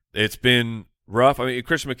it's been rough. I mean,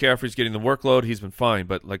 Christian McCaffrey's getting the workload. He's been fine.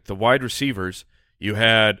 But, like, the wide receivers, you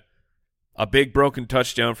had a big broken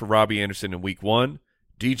touchdown for Robbie Anderson in week 1.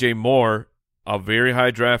 DJ Moore, a very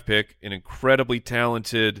high draft pick, an incredibly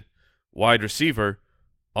talented wide receiver.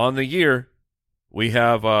 On the year, we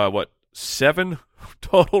have, 7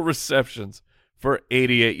 total receptions for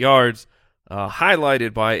 88 yards,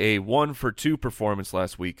 highlighted by a 1-for-2 performance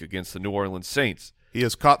last week against the New Orleans Saints. He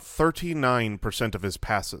has caught 39% of his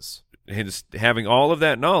passes. And having all of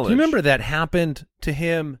that knowledge. Do you remember that happened to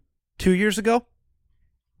him 2 years ago?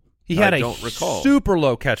 He had a super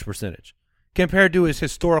low catch percentage. compared to his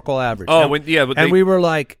historical average. Oh, And- but we were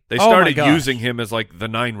like, they oh my started gosh. using him as like the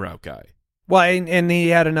 9 route guy. Well, and he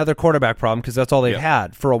had another quarterback problem because that's all they've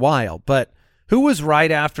had for a while. But who was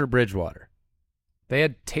right after Bridgewater? They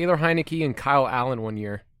had Taylor Heineke and Kyle Allen one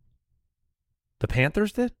year. The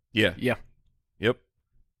Panthers did? Yeah. Yeah. Yep.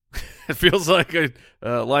 It feels like a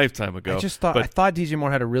lifetime ago. I just thought DJ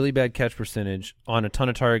Moore had a really bad catch percentage on a ton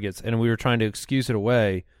of targets, and we were trying to excuse it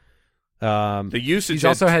away. The usage. He's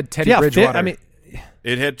also had Teddy Bridgewater.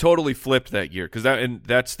 It had totally flipped that year because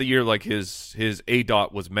that's the year like his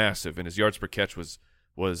ADOT was massive and his yards per catch was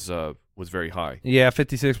very high. Yeah,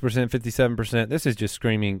 56%, 57%. This is just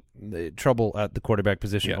screaming trouble at the quarterback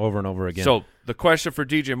position over and over again. So the question for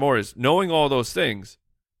DJ Moore is knowing all those things,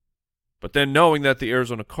 but then knowing that the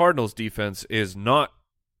Arizona Cardinals defense is not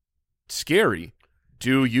scary,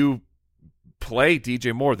 do you play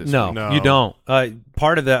DJ Moore this week? No, you don't.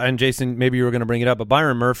 Part of that, and Jason, maybe you were going to bring it up, but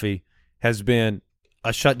Byron Murphy has been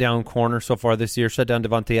a shutdown corner so far this year. Shut down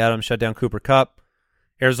Devontae Adams, shut down Cooper Kupp.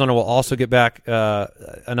 Arizona will also get back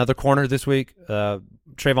another corner this week,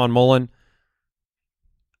 Trayvon Mullen.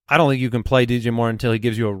 I don't think you can play DJ Moore until he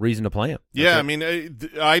gives you a reason to play him. Yeah, I mean,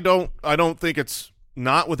 I don't think it's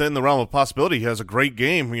not within the realm of possibility. He has a great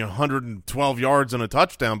game, 112 yards and a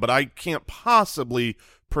touchdown, but I can't possibly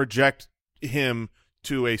project him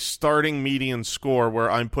to a starting median score where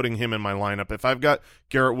I'm putting him in my lineup. If I've got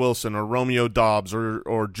Garrett Wilson or Romeo Doubs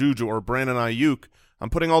or Juju or Brandon Ayuk, I'm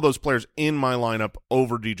putting all those players in my lineup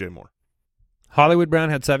over DJ Moore. Hollywood Brown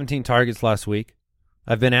had 17 targets last week.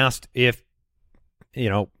 I've been asked if,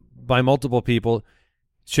 by multiple people,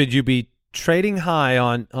 should you be trading high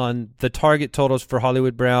on the target totals for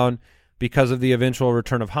Hollywood Brown because of the eventual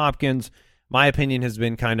return of Hopkins? My opinion has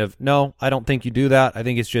been kind of, no, I don't think you do that. I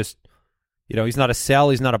think it's just, he's not a sell,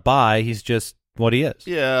 he's not a buy, he's just what he is.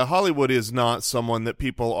 Yeah, Hollywood is not someone that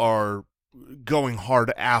people are going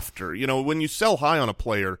hard after. When you sell high on a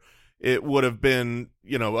player, it would have been,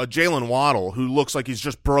 a Jalen Waddle who looks like he's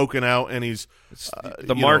just broken out and he's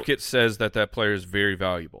the market says that player is very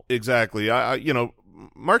valuable. Exactly.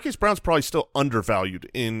 Marquise Brown's probably still undervalued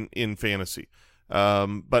in fantasy.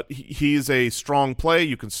 But he's a strong play.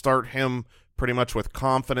 You can start him pretty much with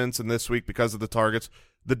confidence in this week because of the targets.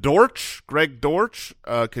 Greg Dortch,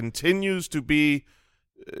 continues to be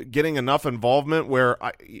getting enough involvement where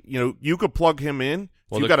you could plug him in.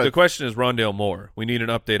 Well, the question is Rondale Moore. We need an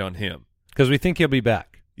update on him because we think he'll be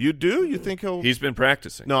back. You do? You think he'll? He's been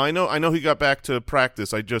practicing. No, I know he got back to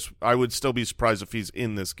practice. I would still be surprised if he's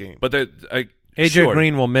in this game. But AJ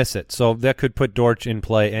Green will miss it, so that could put Dortch in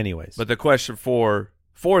play anyways. But the question for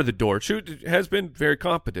the Dortch, who has been very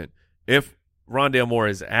competent, if Rondale Moore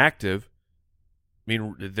is active, I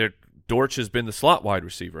mean, Dortch has been the slot wide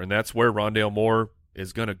receiver, and that's where Rondale Moore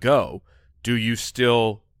is going to go. Do you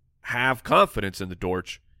still have confidence in the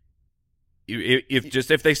Dortch?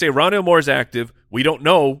 If they say Rondale Moore is active, we don't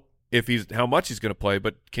know how much he's going to play,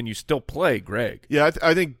 but can you still play Greg? Yeah,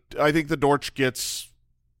 I think the Dortch gets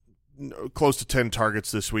close to 10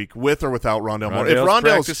 targets this week, with or without Rondale Moore. If Rondale's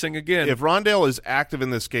practicing again, if Rondale is active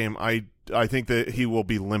in this game, I think that he will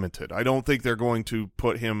be limited. I don't think they're going to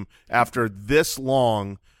put him after this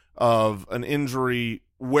long of an injury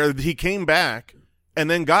where he came back and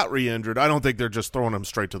then got re-injured. I don't think they're just throwing him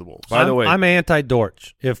straight to the wolves. By the way, I'm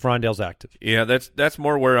anti-Dortch if Rondale's active. Yeah, that's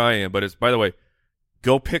more where I am. But by the way,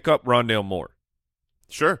 go pick up Rondale Moore.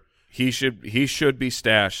 Sure, he should be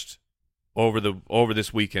stashed over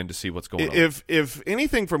this weekend to see what's going on. If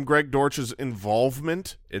anything from Greg Dortch's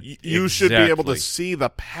involvement, you should be able to see the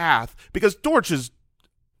path, because Dortch is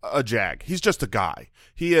a jag. He's just a guy.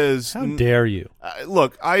 He is. How dare you?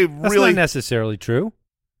 Look, That's not necessarily true.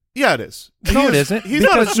 Yeah, it is. No, it isn't. He's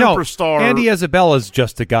not a superstar. No, Andy Isabella's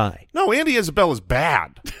just a guy. No, Andy Isabella's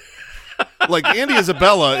bad. Like, Andy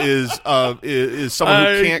Isabella is someone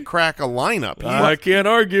who can't crack a lineup. I can't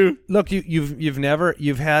argue. Look,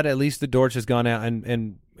 you've had at least the Dortch has gone out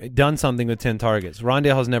and done something with 10 targets.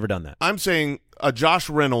 Rondale has never done that. I'm saying a Josh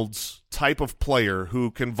Reynolds type of player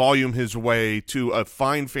who can volume his way to a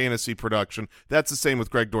fine fantasy production. That's the same with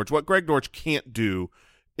Greg Dortch. What Greg Dortch can't do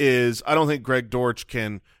is, I don't think Greg Dortch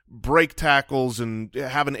can break tackles and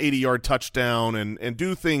have an 80-yard touchdown and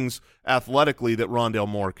do things athletically that Rondale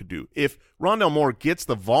Moore could do. If Rondale Moore gets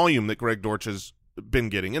the volume that Greg Dortch has been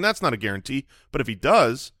getting, and that's not a guarantee, but if he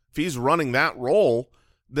does, if he's running that role,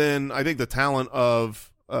 then I think the talent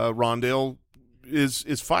of Rondale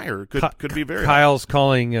is fire. Could be very Kyle's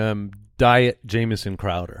calling Diet Jamison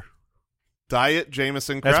Crowder. Diet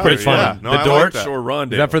Jamison Crowder. That's pretty funny. Yeah. No, the I Dortch like that. or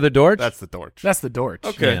Rondale? Is that for the Dortch? That's the Dortch. That's the Dortch.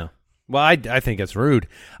 Okay. Yeah. Well, I think it's rude.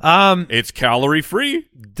 It's calorie free.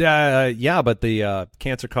 Yeah, but the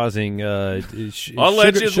cancer-causing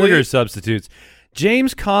Allegedly. sugar substitutes.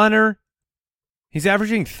 James Conner, he's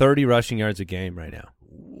averaging 30 rushing yards a game right now.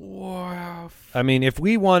 Wow. I mean, if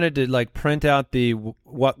we wanted to like print out the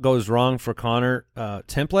what goes wrong for Conner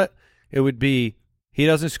template, it would be he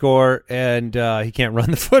doesn't score and he can't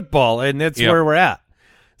run the football, and that's where we're at.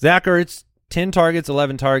 Zach Ertz, 10 targets,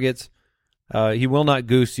 11 targets. He will not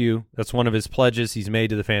goose you. That's one of his pledges he's made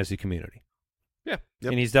to the fantasy community. Yeah.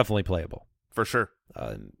 And he's definitely playable. For sure.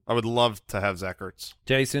 I would love to have Zach Ertz.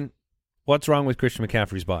 Jason, what's wrong with Christian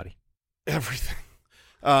McCaffrey's body? Everything.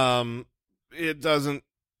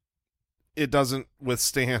 It doesn't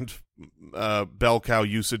withstand bell cow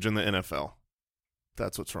usage in the NFL.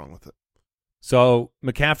 That's what's wrong with it. So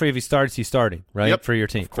McCaffrey, if he starts, he's starting, right? Yep. For your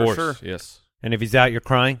team. Of course. sure. Yes. And if he's out, you're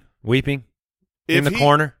crying, weeping, in the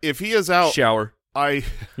corner, If he is out, Shower.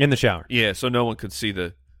 in the shower, Yeah, so no one could see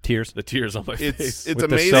the tears. tears on my face. it's With the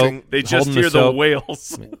amazing. soap. They just holding the hear the soap.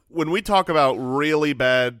 wails. When we talk about really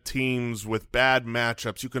bad teams with bad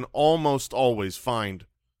matchups, you can almost always find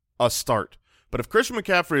a start. But if Christian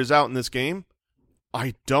McCaffrey is out in this game,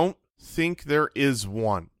 I don't think there is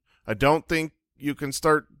one. I don't think you can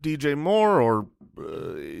start DJ Moore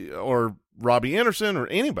or Robbie Anderson or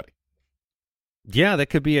anybody. Yeah, that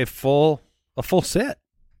could be a full set.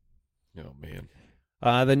 Oh, man.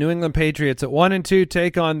 The New England Patriots at 1-2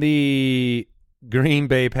 take on the Green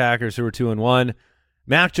Bay Packers, who are 2-1.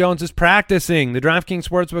 Mac Jones is practicing. The DraftKings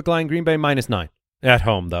Sportsbook line, Green Bay -9 at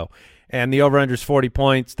home, though, and the over/under is 40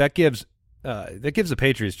 points. That gives the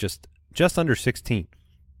Patriots just under 16.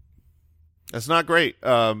 That's not great.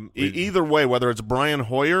 Either way, whether it's Brian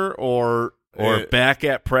Hoyer or back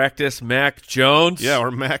at practice, Mac Jones.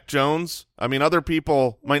 or Mac Jones. I mean, other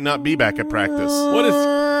people might not be back at practice. What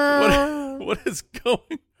is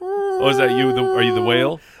going? Oh, is that you? Are you the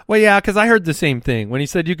whale? Well, yeah, because I heard the same thing when he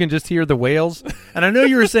said you can just hear the whales, and I know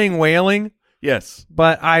you were saying wailing, Yes.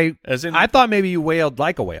 but I thought maybe you wailed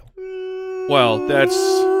like a whale. Well,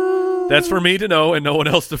 that's for me to know and no one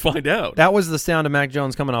else to find out. That was the sound of Mac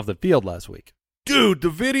Jones coming off the field last week. Dude, the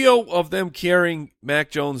video of them carrying Mac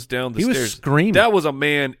Jones down the He was stairs. screaming. That was a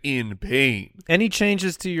man in pain. Any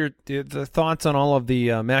changes to the thoughts on all of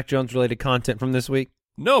the Mac Jones related content from this week?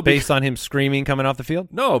 No, Based on him screaming coming off the field?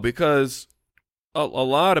 No, because a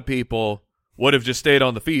lot of people would have just stayed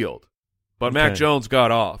on the field, but Mac Okay. Jones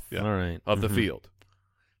got off All right. of the field.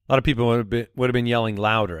 A lot of people would have been yelling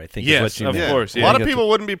louder, I think. Yes, is what you of meant. course. A lot of people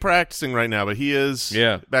wouldn't be practicing right now, but he is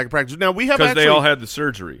back at practice. Now, we have Because actually, they all had the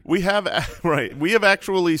surgery. we have right. We have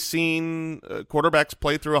actually seen quarterbacks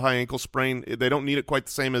play through a high ankle sprain. They don't need it quite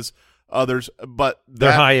the same as others, but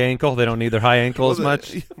Their high ankle, they don't need their high ankle as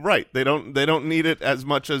much. Right. They don't need it as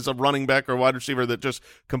much as a running back or wide receiver that just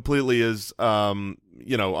completely is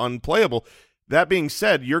unplayable. That being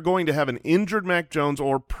said, you're going to have an injured Mac Jones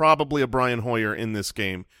or probably a Brian Hoyer in this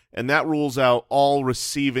game, and that rules out all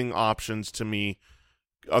receiving options to me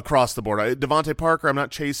across the board. Devontae Parker, I'm not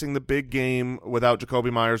chasing the big game without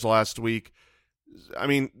Jacoby Myers last week. I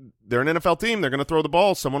mean, they're an NFL team. They're going to throw the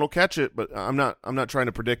ball. Someone will catch it, but I'm not trying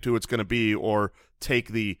to predict who it's going to be or take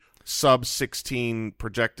the sub-16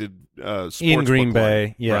 projected sports In Green Bay,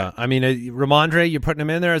 line. yeah. Right. I mean, Ramondre, you're putting him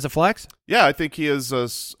in there as a flex? Yeah, I think he is a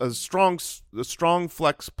strong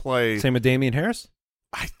flex play. Same with Damian Harris?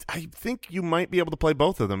 I think you might be able to play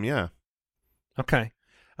both of them, yeah. Okay.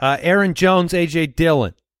 Aaron Jones, A.J.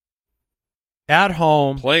 Dillon. At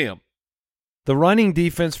home, Play him. the running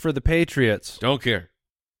defense for the Patriots Don't care.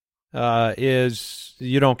 is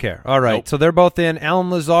you don't care. All right. Nope. So they're both in. Allen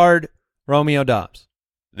Lazard, Romeo Dobbs.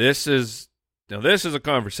 This is a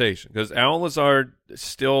conversation because Allen Lazard is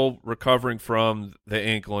still recovering from the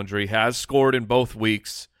ankle injury, has scored in both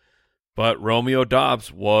weeks, but Romeo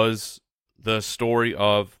Dobbs was the story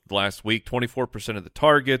of last week. 24% of the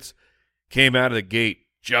targets, came out of the gate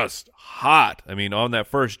just hot. I mean, on that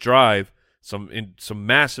first drive, some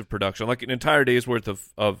massive production, like an entire day's worth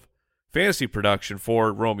of fantasy production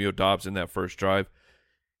for Romeo Dobbs in that first drive.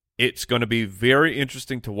 It's going to be very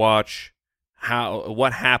interesting to watch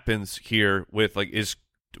what happens here with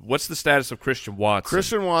what's the status of Christian Watson?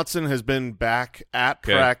 Christian Watson has been back at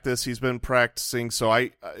practice. He's been practicing. So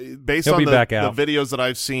based He'll on be the back out. videos that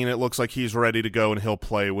I've seen, it looks like he's ready to go and he'll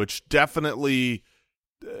play, which definitely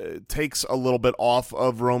takes a little bit off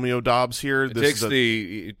of Romeo Dobbs here.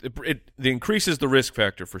 It increases the risk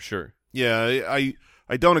factor for sure. Yeah,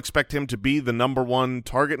 I don't expect him to be the number one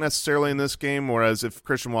target necessarily in this game, whereas if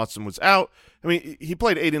Christian Watson was out, I mean, he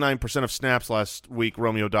played 89% of snaps last week,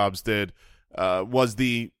 Romeo Dobbs did, was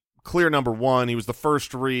the clear number one. He was the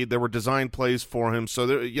first read. There were design plays for him. So,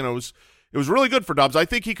 there, it was really good for Dobbs. I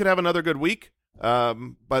think he could have another good week,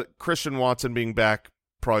 but Christian Watson being back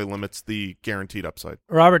probably limits the guaranteed upside.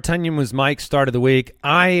 Robert Tonyan was Mike's start of the week.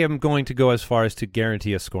 I am going to go as far as to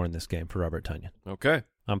guarantee a score in this game for Robert Tonyan. Okay.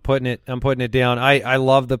 I'm putting it down. I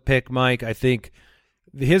love the pick, Mike. I think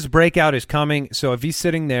his breakout is coming. So if he's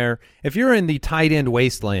sitting there, if you're in the tight end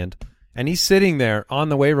wasteland and he's sitting there on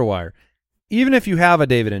the waiver wire, even if you have a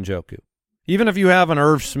David Njoku, even if you have an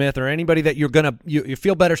Irv Smith or anybody that you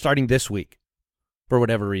feel better starting this week for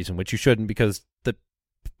whatever reason, which you shouldn't because the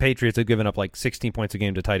Patriots have given up like 16 points a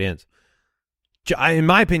game to tight ends. In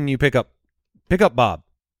my opinion, you pick up Bob.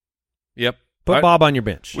 Yep. Put Bob on your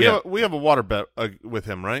bench. We have a water bet with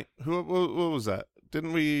him, right? What was that?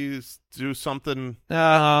 Didn't we do something?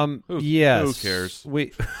 Yes. Who cares?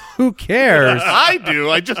 Who cares? I do.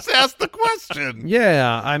 I just asked the question.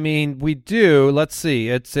 Yeah, I mean, we do. Let's see.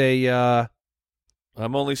 It's a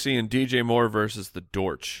I'm only seeing DJ Moore versus the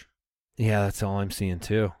Dortch. yeah, that's all I'm seeing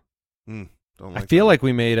too. Don't I feel like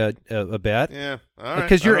we made a bet. Yeah, all right.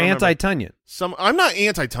 Because you're anti-Tonyan. I'm not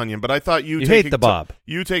anti-Tonyan, but I thought you hate the Bob.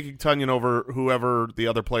 You taking Tonyan over whoever the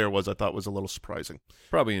other player was, I thought was a little surprising.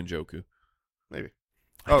 Probably Njoku. Maybe.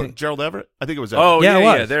 think- Gerald Everett? I think it was Everett. Oh, Yeah, it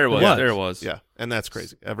was. yeah, there it was. It was. There it was. Yeah, and that's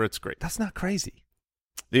crazy. Everett's great. That's not crazy.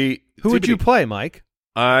 Who Who would you play, Mike?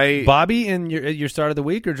 I Bobby in your start of the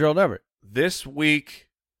week or Gerald Everett? This week,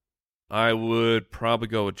 I would probably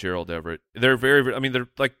go with Gerald Everett. They're very, I mean, they're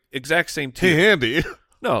like exact same team. Hey, Andy,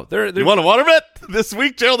 No, they're you want a water bet this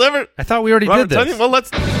week, Gerald Everett? I thought we already Robert did this. Tonyan? Well,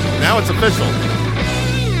 now it's official.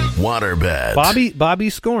 Water bet.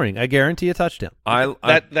 Bobby's scoring. I guarantee a touchdown.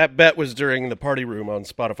 That bet was during the party room on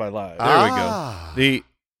Spotify Live. There we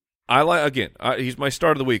go. He's my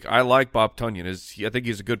start of the week. I like Bob Tonyan. I think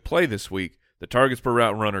he's a good play this week. The targets per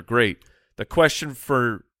route run are great. The question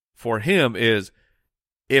for him is,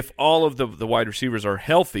 if all of the wide receivers are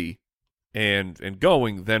healthy and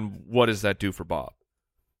going, then what does that do for Bob?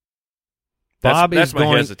 That's my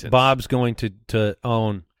hesitance. Bob's going to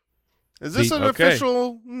own. Is this an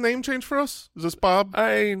official name change for us? Is this Bob?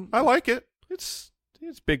 I like it. It's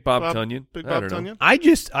Big Bob Tonyan. Big I Bob don't know.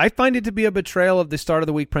 Tonyan. I find it to be a betrayal of the start of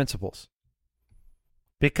the week principles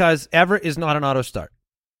because Everett is not an auto start,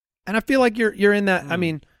 and I feel like you're in that. I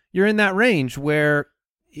mean, you're in that range where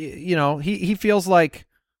he feels like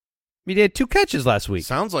he did 2 catches last week.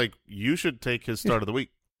 Sounds like you should take his start of the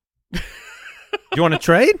week. Do you want to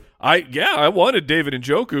trade? I wanted David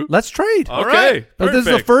Njoku. Let's trade. Okay, right. This is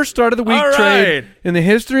the first start of the week All trade right. in the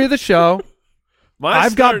history of the show.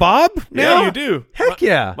 I've got Bob now? Yeah, you do. Heck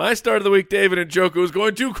yeah. My start of the week, David Njoku, is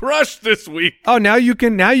going to crush this week. Oh, now you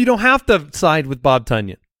don't have to side with Bob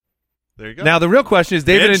Tonyan. There you go. Now the real question is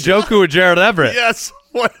David Bitch. Njoku or Gerald Everett? Yes.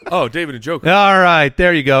 What? Oh, David Njoku. All right,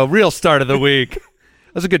 there you go. Real start of the week.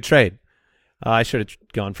 That was a good trade. I should have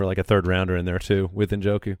gone for like a third rounder in there too with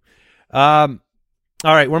Njoku.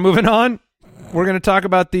 All right, we're moving on. We're going to talk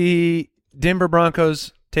about the Denver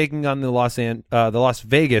Broncos taking on the Las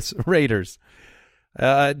Vegas Raiders.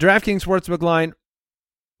 DraftKings Sportsbook line,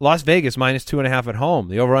 Las Vegas -2.5 at home.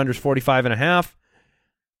 The over-under is 45.5.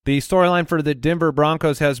 The storyline for the Denver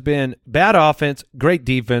Broncos has been bad offense, great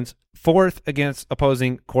defense, 4th against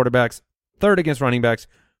opposing quarterbacks, 3rd against running backs,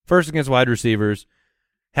 1st against wide receivers.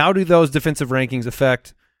 How do those defensive rankings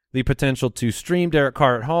affect the potential to stream Derek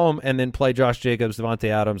Carr at home and then play Josh Jacobs, Devontae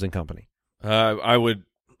Adams, and company? I would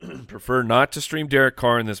prefer not to stream Derek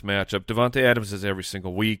Carr in this matchup. Devontae Adams is every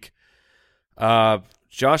single week.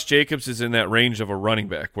 Josh Jacobs is in that range of a running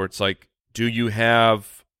back where it's like, do you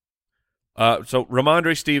have so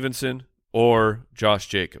Ramondre Stevenson or Josh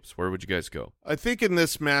Jacobs? Where would you guys go? I think in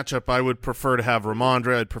this matchup, I would prefer to have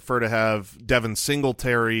Ramondre. I'd prefer to have Devin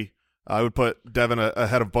Singletary. I would put Devin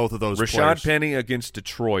ahead of both of those Rashad players. Penny against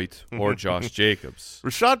Detroit or Josh Jacobs.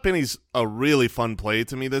 Rashad Penny's a really fun play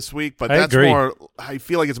to me this week, but I that's agree. more. I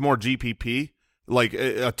feel like it's more GPP, like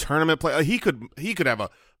a tournament play. He could have a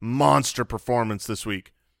monster performance this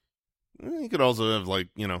week. He could also have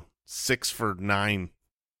 6 for 9.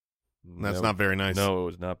 That's not very nice. No, it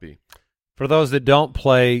would not be. For those that don't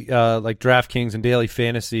play like DraftKings and Daily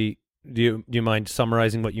Fantasy, do you mind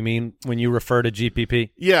summarizing what you mean when you refer to GPP?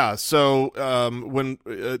 Yeah, so when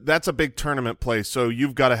that's a big tournament play, so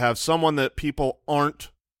you've got to have someone that people aren't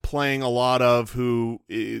playing a lot of who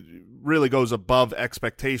really goes above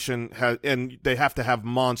expectation, and they have to have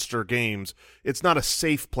monster games. It's not a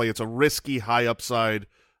safe play. It's a risky, high upside,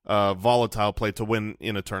 volatile play to win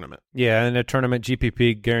in a tournament. Yeah, in a tournament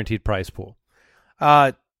GPP guaranteed prize pool.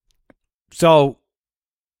 So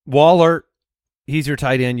Waller, he's your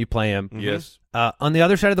tight end. You play him. Yes. On the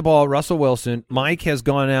other side of the ball, Russell Wilson, Mike has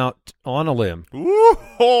gone out on a limb Ooh,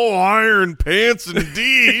 oh, iron pants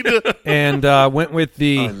indeed. and went with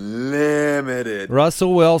the Unlimited.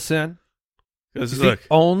 Russell Wilson. Because He's the look,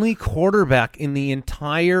 only quarterback in the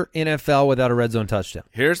entire NFL without a red zone touchdown.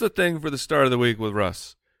 here's the thing for the start of the week with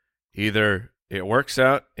Russ. Either it works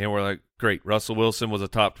out and we're like, great, Russell Wilson was a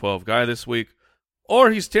top 12 guy this week,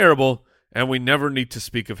 or he's terrible and we never need to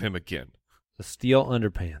speak of him again. The steel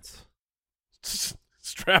underpants.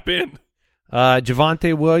 Strap in.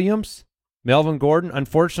 Javonte Williams, Melvin Gordon.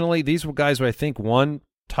 Unfortunately, these were guys who I think one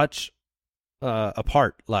touch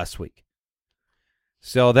apart last week.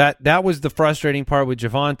 So that was the frustrating part with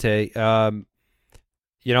Javonte.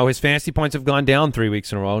 His fantasy points have gone down 3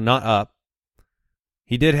 weeks in a row, not up.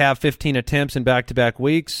 He did have 15 attempts in back-to-back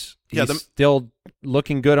weeks. He's still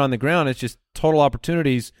looking good on the ground. It's just total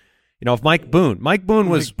opportunities. If Mike Boone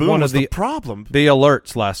was one of the problem. the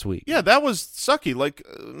alerts last week. Yeah, that was sucky. Like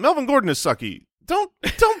Melvin Gordon is sucky. Don't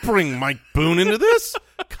bring Mike Boone into this.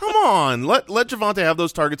 Come on, let Javonte have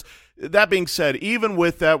those targets. That being said, even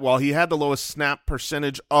with that, while he had the lowest snap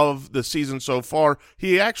percentage of the season so far,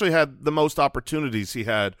 he actually had the most opportunities he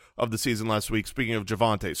had of the season last week. Speaking of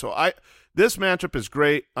Javonte, so this matchup is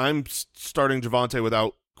great. I'm starting Javonte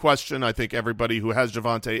without question. I think everybody who has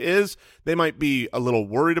Javonte is. They might be a little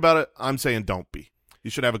worried about it. I'm saying don't be. You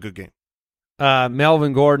should have a good game.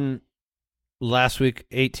 Melvin Gordon last week,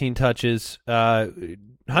 18 touches.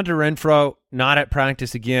 Hunter Renfrow not at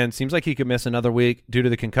practice again. Seems like he could miss another week due to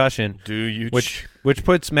the concussion. Which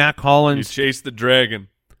puts Matt Collins. You chase the dragon.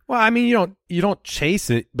 Well, I mean, you don't chase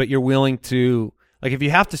it, but you're willing to, like, if you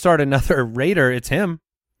have to start another Raider, it's him.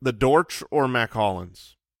 The Dortch or Mac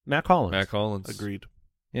Hollins? Matt Collins. Matt Collins. Agreed.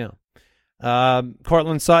 Yeah.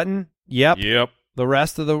 Cortland Sutton. Yep. The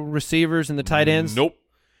rest of the receivers and the tight ends. Nope.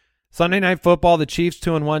 Sunday Night Football, the Chiefs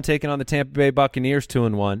 2-1 taking on the Tampa Bay Buccaneers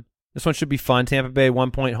 2-1. This one should be fun. Tampa Bay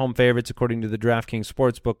 1-point home favorites according to the DraftKings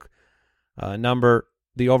Sportsbook number.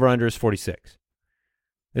 The over-under is 46.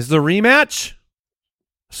 This is a rematch.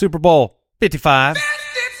 Super Bowl 55.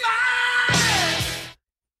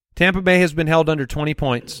 Tampa Bay has been held under 20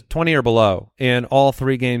 points, 20 or below, in all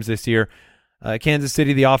 3 games this year. Kansas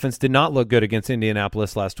City, the offense did not look good against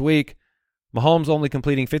Indianapolis last week. Mahomes only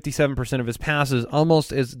completing 57% of his passes,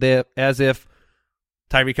 almost as if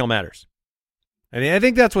Tyreek Hill matters. I mean, I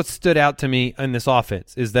think that's what stood out to me in this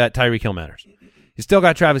offense is that Tyreek Hill matters. He's still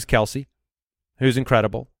got Travis Kelce, who's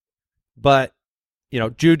incredible. But,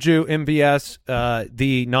 Juju, MVS,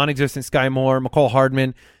 the non-existent Sky Moore, McCole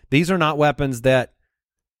Hardman, these are not weapons that,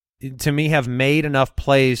 to me, have made enough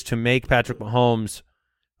plays to make Patrick Mahomes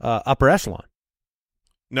upper echelon.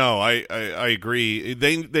 No, I agree.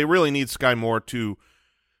 They really need Sky Moore to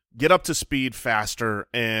get up to speed faster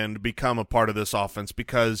and become a part of this offense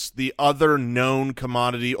because the other known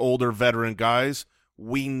commodity older veteran guys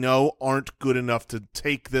we know aren't good enough to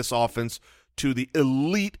take this offense to the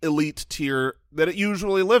elite tier that it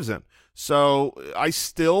usually lives in. So I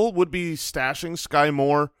still would be stashing Sky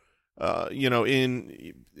Moore on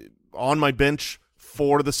my bench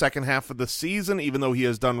for the second half of the season, even though he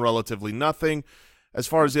has done relatively nothing. As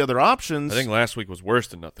far as the other options, I think last week was worse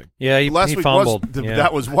than nothing. Yeah, he fumbled.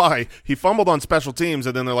 That was why. He fumbled on special teams,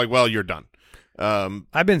 and then they're like, well, you're done.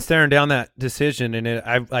 I've been staring down that decision, and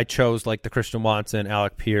I chose like the Christian Watson,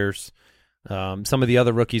 Alec Pierce, some of the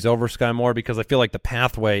other rookies over Sky Moore because I feel like the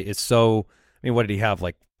pathway is so – I mean, what did he have,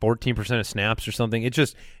 like 14% of snaps or something?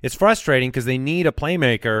 It's frustrating because they need a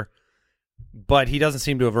playmaker, but he doesn't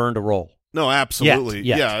seem to have earned a role. No, absolutely.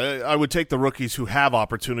 Yet. Yeah, I would take the rookies who have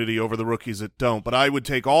opportunity over the rookies that don't, but I would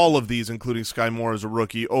take all of these, including Sky Moore as a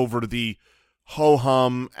rookie, over the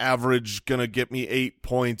ho-hum, average, going to get me 8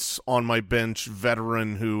 points on my bench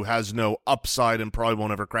veteran who has no upside and probably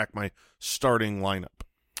won't ever crack my starting lineup.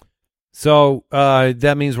 So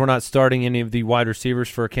that means we're not starting any of the wide receivers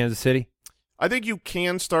for Kansas City? I think you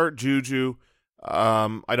can start Juju.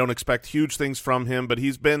 I don't expect huge things from him, but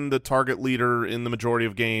he's been the target leader in the majority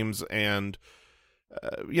of games, and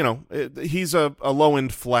he's a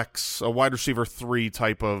low-end flex, a wide receiver 3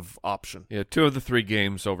 type of option. Yeah, 2 of the 3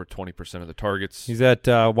 games over 20% of the targets. He's at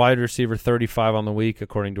wide receiver 35 on the week,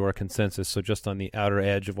 according to our consensus, so just on the outer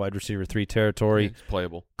edge of wide receiver 3 territory. It's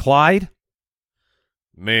playable. Clyde?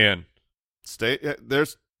 Man.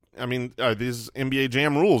 These NBA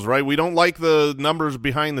Jam rules, right? We don't like the numbers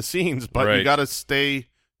behind the scenes, but right. You got to stay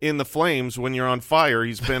in the flames when you're on fire.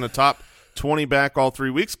 He's been a top 20 back all 3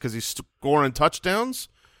 weeks because he's scoring touchdowns.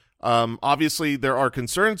 Obviously, there are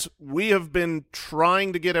concerns. We have been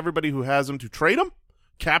trying to get everybody who has him to trade him,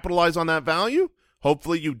 capitalize on that value.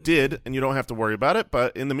 Hopefully you did, and you don't have to worry about it.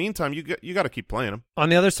 But in the meantime, you got to keep playing him. On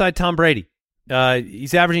the other side, Tom Brady.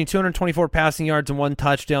 He's averaging 224 passing yards and 1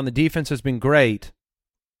 touchdown. The defense has been great.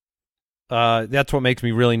 That's what makes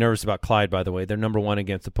me really nervous about Clyde, by the way. They're number 1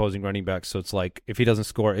 against opposing running backs, so it's like if he doesn't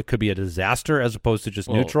score, it could be a disaster as opposed to just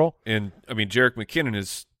neutral. And, I mean, Jerick McKinnon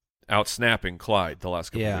is out-snapping Clyde the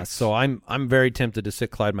last couple of weeks. So I'm very tempted to sit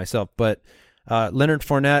Clyde myself. But Leonard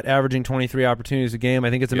Fournette averaging 23 opportunities a game. I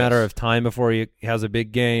think it's a matter of time before he has a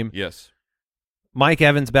big game. Yes. Mike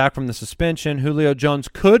Evans back from the suspension. Julio Jones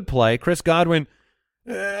could play. Chris Godwin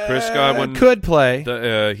could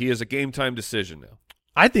play. He is a game-time decision now.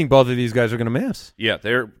 I think both of these guys are going to miss. Yeah,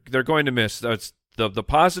 they're going to miss. That's the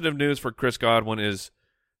positive news for Chris Godwin is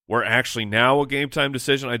we're actually now a game time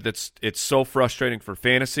decision. It's so frustrating for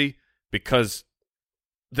fantasy because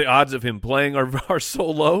the odds of him playing are so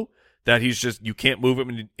low that you can't move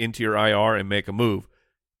him into your IR and make a move.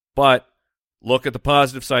 But look at the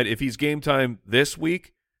positive side. If he's game time this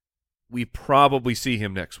week, we probably see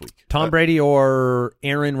him next week. Tom Brady or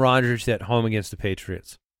Aaron Rodgers at home against the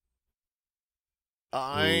Patriots.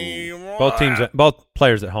 Both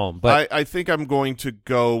players at home. But I think I'm going to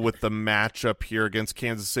go with the matchup here against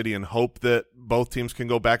Kansas City and hope that both teams can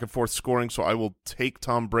go back and forth scoring, so I will take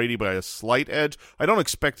Tom Brady by a slight edge. I don't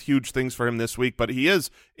expect huge things for him this week, but he is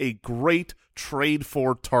a great trade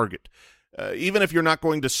for target. Even if you're not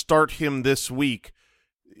going to start him this week,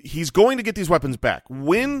 he's going to get these weapons back.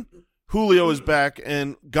 When Julio is back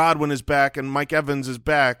and Godwin is back and Mike Evans is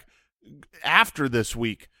back after this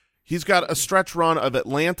week, he's got a stretch run of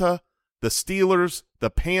Atlanta, the Steelers, the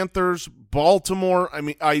Panthers, Baltimore. I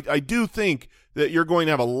mean, I do think that you're going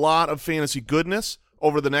to have a lot of fantasy goodness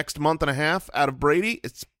over the next month and a half out of Brady.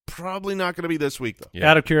 It's probably not going to be this week, though. Yeah.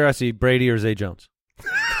 Out of curiosity, Brady or Zay Jones?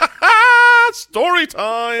 Story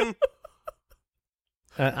time.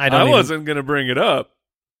 I wasn't going to bring it up.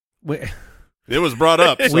 It was brought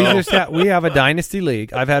up. So. We have a dynasty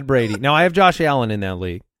league. I've had Brady. Now, I have Josh Allen in that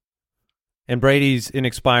league. And Brady's an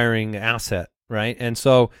expiring asset, right? And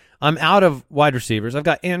so I'm out of wide receivers. I've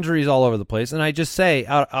got injuries all over the place. And I just say,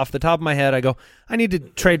 off the top of my head, I go, I need to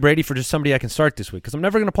trade Brady for just somebody I can start this week because I'm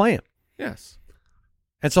never going to play him. Yes.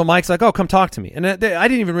 And so Mike's like, oh, come talk to me. And I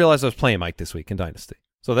didn't even realize I was playing Mike this week in Dynasty.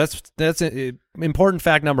 So that's an important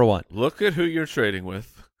fact number 1. Look at who you're trading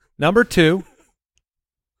with. Number 2,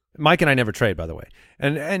 Mike and I never trade, by the way.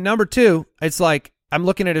 And number 2, it's like, I'm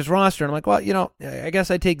looking at his roster, and I'm like, well, I guess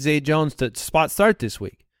I take Zay Jones to spot start this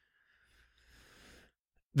week.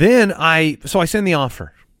 Then I send the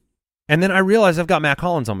offer. And then I realize I've got Matt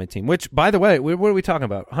Collins on my team, which, by the way, what are we talking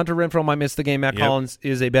about? Hunter Renfrow might miss the game. Matt Collins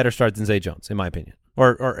is a better start than Zay Jones, in my opinion.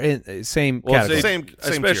 Or same category. Same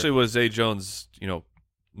especially tier. with Zay Jones,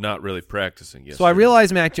 not really practicing yet. So I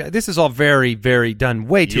realize, this is all very, very done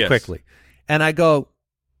way too quickly. And I go,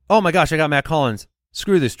 oh, my gosh, I got Matt Collins.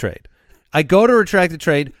 Screw this trade. I go to retract the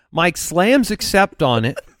trade. Mike slams accept on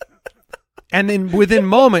it, and then within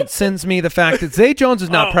moments sends me the fact that Zay Jones is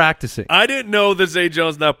not practicing. I didn't know that Zay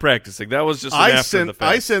Jones not practicing. That was just after the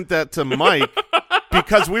fact. I sent that to Mike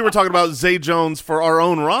because we were talking about Zay Jones for our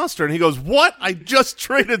own roster, and he goes, what? I just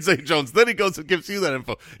traded Zay Jones. Then he goes and gives you that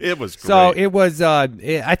info. It was great. So it was I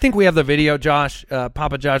think we have the video, Josh,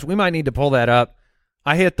 Papa Josh. We might need to pull that up.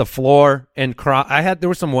 I hit the floor and cry. There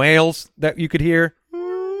were some wails that you could hear.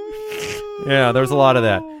 Yeah, there was a lot of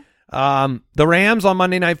that. The Rams on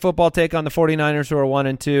Monday Night Football take on the 49ers, who are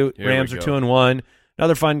 1-2. Rams are 2-1.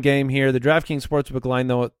 Another fun game here. The DraftKings Sportsbook line,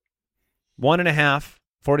 though, 1.5.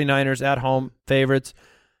 49ers at home favorites.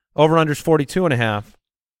 Over-unders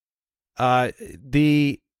 42.5.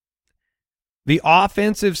 The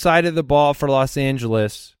offensive side of the ball for Los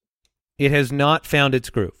Angeles, it has not found its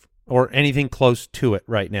groove or anything close to it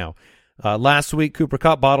right now. Last week, Cooper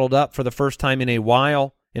Kupp bottled up for the first time in a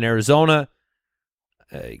while in Arizona.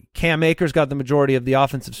 Cam Akers got the majority of the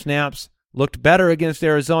offensive snaps. Looked better against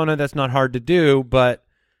Arizona. That's not hard to do, but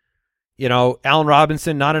Allen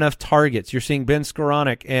Robinson, not enough targets. You're seeing Ben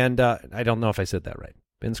Skoranek and I don't know if I said that right.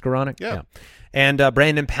 Ben Skoranek? Yeah. And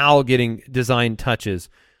Brandon Powell getting design touches.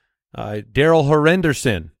 Darrell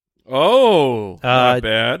Henderson. Oh, not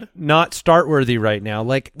bad. Not start-worthy right now.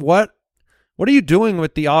 Like, what are you doing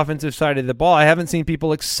with the offensive side of the ball? I haven't seen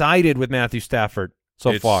people excited with Matthew Stafford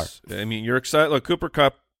so far. I mean, you're excited. Look, Cooper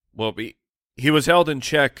Kupp, he was held in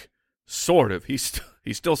check, sort of. He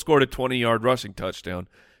still scored a 20-yard rushing touchdown.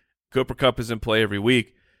 Cooper Kupp is in play every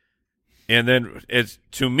week. And then,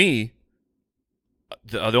 to me,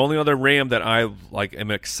 the only other Ram that I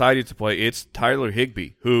am excited to play, it's Tyler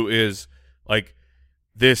Higbee, who is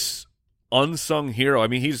this unsung hero. I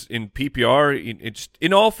mean, he's in PPR.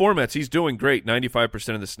 In all formats, he's doing great.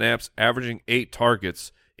 95% of the snaps, averaging 8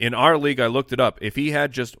 targets. In our league, I looked it up. If he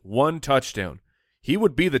had just 1 touchdown, he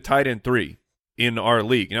would be the tight end 3 in our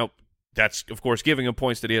league. That's, of course, giving him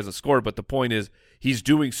points that he hasn't scored, but the point is he's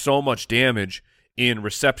doing so much damage in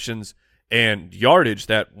receptions and yardage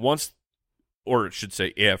that once, or it should say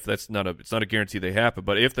if, it's not a guarantee they happen,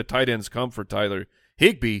 but if the tight ends come for Tyler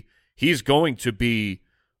Higbee, he's going to be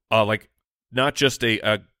not just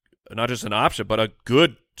an option, but a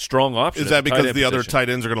good, strong option. Is that because the other tight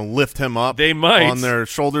ends are going to lift him up? They might on their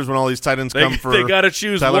shoulders when all these tight ends come for. They got to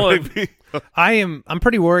choose Tyler one. Higbee. I'm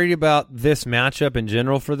pretty worried about this matchup in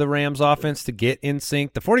general for the Rams offense to get in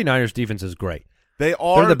sync. The 49ers defense is great. They're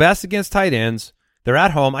the best against tight ends. They're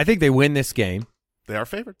at home. I think they win this game. They are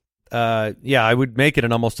favored. Yeah, I would make it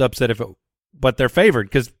an almost upset but they're favored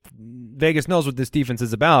because Vegas knows what this defense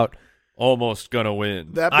is about. Almost gonna win.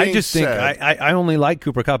 That being I just think said, I only like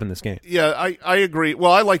Cooper Kupp in this game. Yeah, I agree.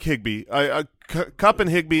 Well, I like Higbee. Kupp and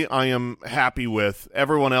Higbee I am happy with.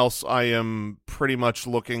 Everyone else I am pretty much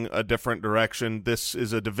looking a different direction. This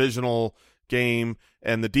is a divisional game,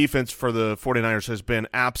 and the defense for the 49ers has been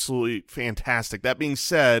absolutely fantastic. That being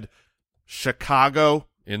said, Chicago,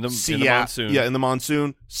 in the monsoon. Yeah, in the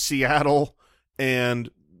monsoon, Seattle, and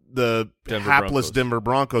the hapless Denver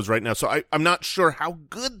Broncos right now. So I'm not sure how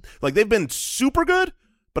good – like they've been super good,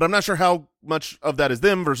 but I'm not sure how much of that is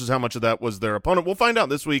them versus how much of that was their opponent. We'll find out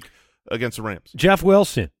this week against the Rams. Jeff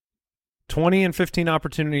Wilson, 20 and 15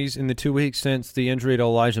 opportunities in the 2 weeks since the injury to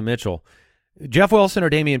Elijah Mitchell. Jeff Wilson or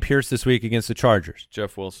Dameon Pierce this week against the Chargers?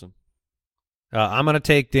 Jeff Wilson. I'm going to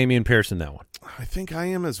take Dameon Pierce in that one. I think I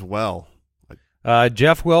am as well.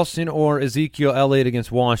 Jeff Wilson or Ezekiel Elliott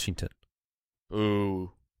against Washington?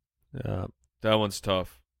 Ooh. That one's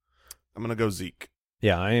tough. I'm going to go Zeke.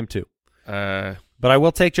 Yeah, I am too. But I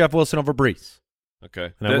will take Jeff Wilson over Brees.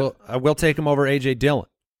 Okay. And I will take him over A.J. Dillon.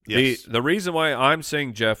 Yes. The reason why I'm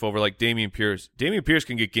saying Jeff over like Dameon Pierce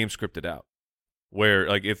can get game scripted out. Where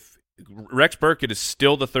like if Rex Burkhead is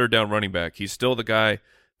still the third down running back, he's still the guy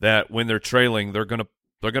that when they're trailing, they're gonna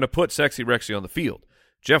put Sexy Rexy on the field.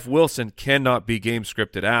 Jeff Wilson cannot be game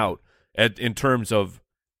scripted out in terms of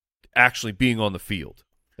actually being on the field.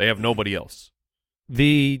 They have nobody else.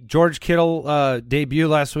 The George Kittle debut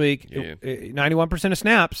last week, Yeah. 91% of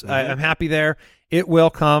snaps. I'm happy there. It will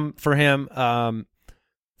come for him.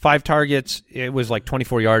 5 targets. It was like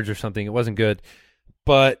 24 yards or something. It wasn't good.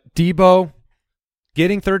 But Debo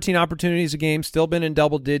getting 13 opportunities a game, still been in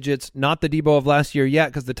double digits. Not the Debo of last year yet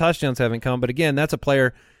because the touchdowns haven't come. But, again, that's a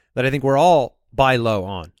player that I think we're all buy low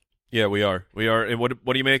on. Yeah, we are. And what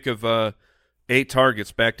do you make of 8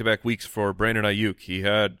 targets back-to-back weeks for Brandon Ayuk? He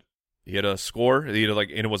had a score. And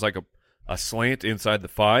it was like a slant inside the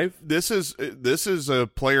 5. This is a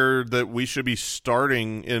player that we should be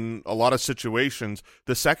starting in a lot of situations.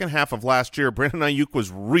 The second half of last year, Brandon Ayuk was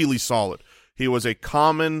really solid. He was a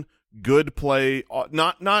common good play,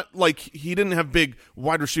 not like he didn't have big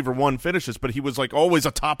wide receiver 1 finishes, but he was like always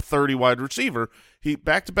a top 30 wide receiver. He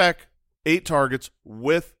back-to-back 8 targets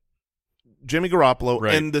with Jimmy Garoppolo,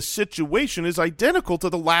 right. And the situation is identical to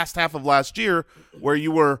the last half of last year where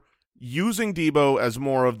you were using Debo as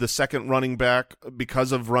more of the second running back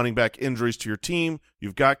because of running back injuries to your team.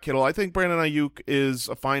 You've got Kittle. I think Brandon Ayuk is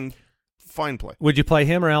a fine play. Would you play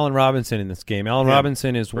him or Allen Robinson in this game? Allen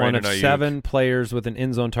Robinson is Brandon one of Ayuk. 7 players with an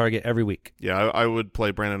end zone target every week. Yeah, I would play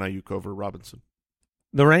Brandon Ayuk over Robinson.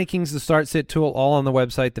 The rankings, the start-sit tool, all on the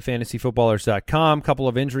website, thefantasyfootballers.com. Couple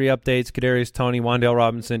of injury updates. Kadarius Toney, Wan'Dale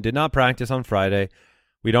Robinson did not practice on Friday.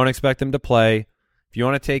 We don't expect them to play. If you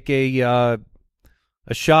want to take a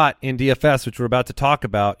shot in DFS, which we're about to talk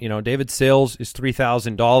about, David Sills is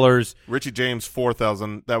 $3,000. Richie James,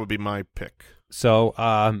 $4,000. That would be my pick. So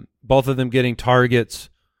both of them getting targets.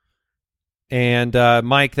 And,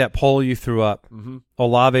 Mike, that poll you threw up,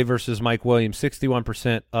 Olave versus Mike Williams,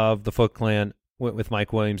 61% of the Foot Clan went with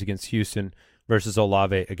Mike Williams against Houston versus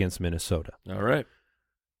Olave against Minnesota. All right.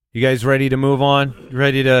 You guys ready to move on?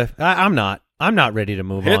 Ready to – I'm not. I'm not ready to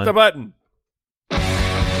move on. Hit the button.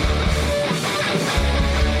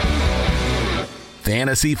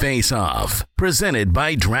 Fantasy Face-Off, presented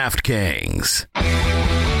by DraftKings.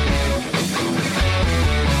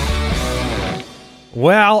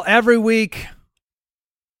 Well, every week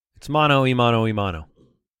it's mano y mano y mano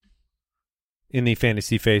in the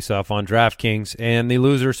Fantasy Face-Off on DraftKings, and the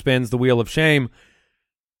loser spins the wheel of shame.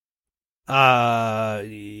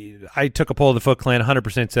 I took a poll of the Foot Clan.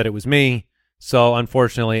 100% said it was me, so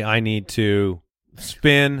unfortunately I need to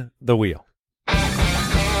spin the wheel.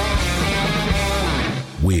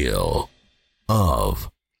 Wheel of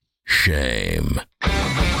Shame.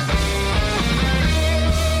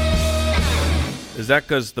 Is that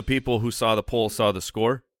because the people who saw the poll saw the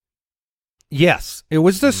score? Yes, it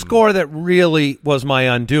was the score that really was my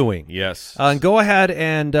undoing. Yes. Go ahead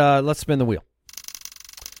and let's spin the wheel.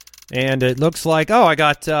 And it looks like, I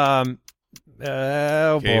got, oh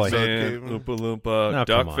boy. Caveman, Oompa Loompa, Oh,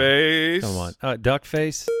 Duck Face. Come on. Duck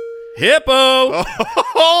face. Hippo!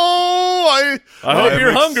 I hope you're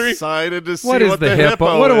am hungry. Excited to see What is the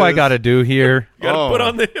hippo? What do I got to do here? You got to put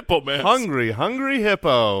on the hippo mask. Hungry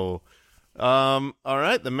hippo. All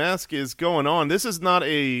right, the mask is going on. This is not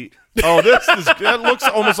a. Oh, that looks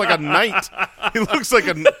almost like a knight. He looks like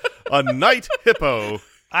a knight hippo.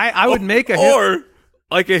 I would make a or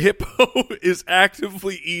like a hippo is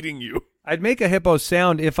actively eating you. I'd make a hippo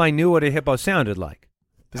sound if I knew what a hippo sounded like.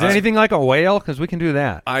 Is it anything like a whale? Because we can do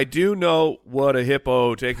that. I do know what a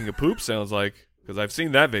hippo taking a poop sounds like because I've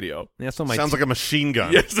seen that video. That's what my Sounds like a machine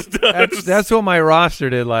gun. Yes, it does. that's what my roster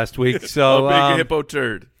did last week. So a big hippo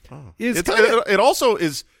turd. It also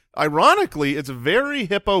is, ironically, it's a very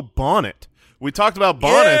hippo bonnet. We talked about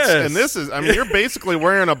bonnets, Yes. and this is, I mean, you're basically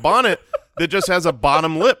wearing a bonnet that just has a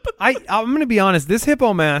bottom lip. I'm going to be honest. This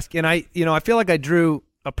hippo mask, and I feel like I drew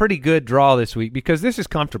a pretty good draw this week because this is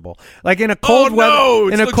comfortable. Like in a cold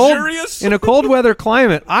weather, luxurious. in a cold weather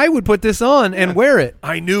climate, I would put this on and wear it.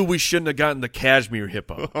 I knew we shouldn't have gotten the cashmere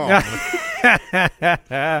hippo.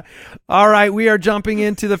 All right, we are jumping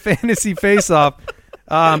into the fantasy face-off.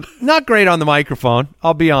 Not great on the microphone,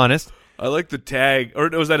 I'll be honest. I like the tag. Or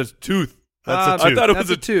was that his tooth? That's a I thought it That's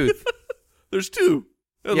was a tooth. There's two.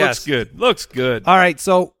 It Yes. looks good. Looks good. All right,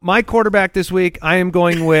 so my quarterback this week, I am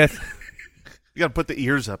going with. You got to put the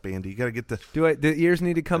ears up, Andy. You got to get the. The ears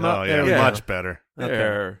need to come up? Oh, There yeah, we go. much better.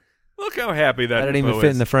 There. Look how happy that That didn't even hippo fit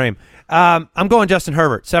is. in the frame. I'm going Justin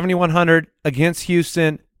Herbert, 7,100 against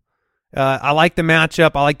Houston. I like the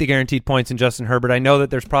matchup. I like the guaranteed points in Justin Herbert. I know that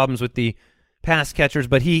there's problems with the pass catchers,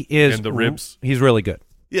 but he is And the ribs. He's really good,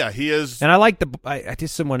 Yeah, he is. and I like I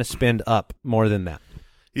just want to spend up more than that.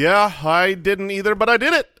 Yeah, I didn't either, but I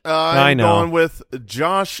did it. I'm know. going with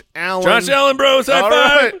Josh Allen. Josh Allen, bros. High All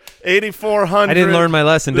five. right, 8,400. I didn't learn my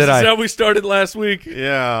lesson, This did is I? how we started last week.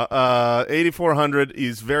 Yeah, 8,400.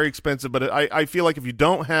 He's very expensive, but I feel like if you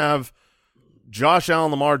don't have Josh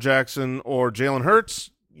Allen, Lamar Jackson, or Jalen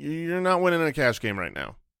Hurts, you're not winning a cash game right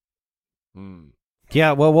now.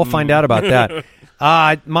 Yeah, well, we'll find out about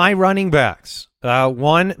that. My running backs,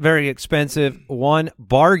 one very expensive, one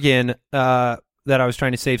bargain that I was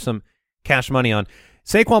trying to save some cash money on.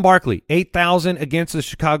 Saquon Barkley, 8,000 against the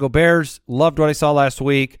Chicago Bears. Loved what I saw last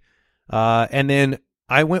week. And then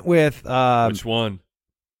I went with Which one?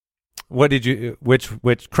 what did you? Which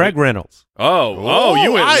Craig Reynolds? Oh,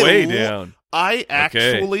 you went I way lo- down. I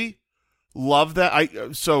actually love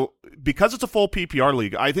that. So because it's a full PPR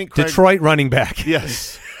league, I think Craig, Detroit running back.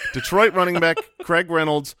 Yes, Detroit running back Craig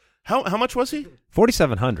Reynolds. How much was he?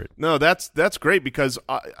 4,700. No, that's great because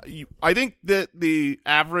I think that the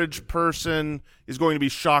average person is going to be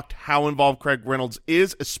shocked how involved Craig Reynolds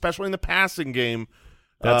is, especially in the passing game.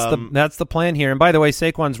 That's the plan here. And by the way,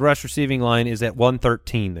 Saquon's rush receiving line is at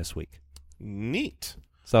 113 this week. Neat.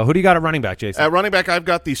 So who do you got at running back, Jason? At running back, I've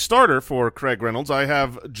got the starter for Craig Reynolds. I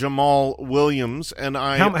have Jamal Williams, and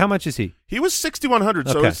How much is he? he was 6,100,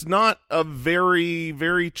 so Okay. it's not a very,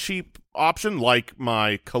 very cheap option like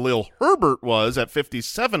my Khalil Herbert was at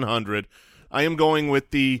 5,700. I am going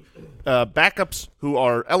with the backups who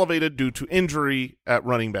are elevated due to injury at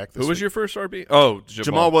running back this Who was week. your first RB? Oh,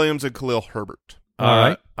 Jamal Williams and Khalil Herbert.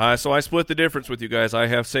 All right. So I split the difference with you guys. I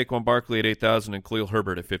have Saquon Barkley at 8,000 and Khalil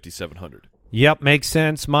Herbert at 5,700. Yep, makes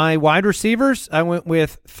sense. My wide receivers, I went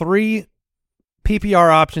with 3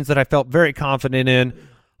 PPR options that I felt very confident in.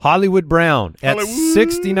 Hollywood Brown at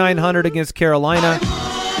 6,900 against Carolina.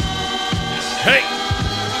 Hey!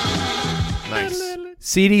 Nice.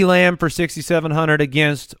 CeeDee Lamb for 6,700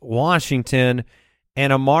 against Washington.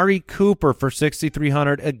 And Amari Cooper for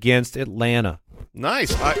 6,300 against Atlanta.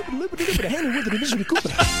 Nice.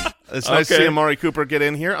 It's nice to see Amari Cooper get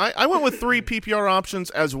in here. I went with 3 PPR options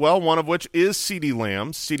as well, one of which is CeeDee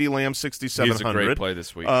Lamb. CeeDee Lamb, 6,700. He's a great play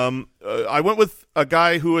this week. I went with a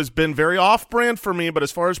guy who has been very off-brand for me, but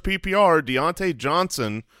as far as PPR, Deontay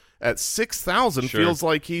Johnson at 6,000 Sure. feels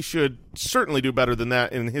like he should certainly do better than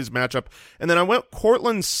that in his matchup. And then I went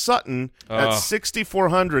Cortland Sutton at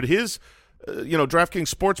 6,400. His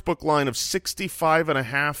DraftKings Sportsbook line of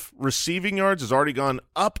 65.5 receiving yards has already gone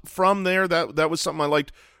up from there. That was something I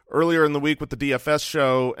liked earlier in the week with the DFS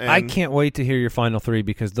show. And I can't wait to hear your final 3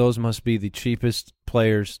 because those must be the cheapest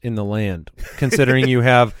players in the land, considering you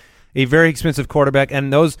have a very expensive quarterback.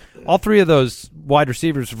 And all 3 of those wide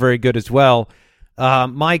receivers are very good as well.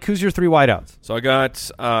 Mike, who's your 3 wideouts? So I got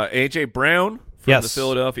A.J. Brown from Yes. the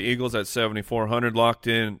Philadelphia Eagles at 7,400 locked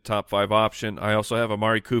in, top 5 option. I also have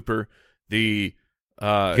Amari Cooper,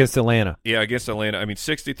 Against Atlanta. against Atlanta. I mean,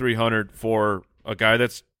 6,300 for a guy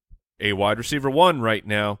that's a wide receiver 1 right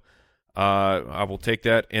now. I will take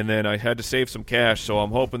that. And then I had to save some cash, so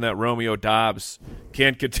I'm hoping that Romeo Doubs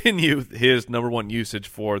can continue his number one usage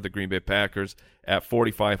for the Green Bay Packers at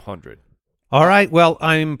 4,500. All right. Well,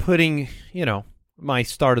 I'm putting, my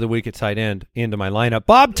start of the week at tight end into my lineup.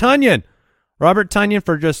 Bob Tonyan. Robert Tonyan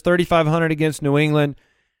for just 3,500 against New England.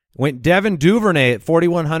 Went Devin Duvernay at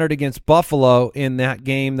 4,100 against Buffalo in that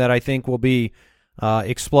game that I think will be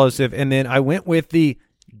explosive. And then I went with the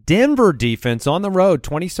Denver defense on the road,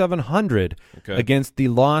 2,700 against the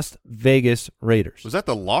Las Vegas Raiders. Was that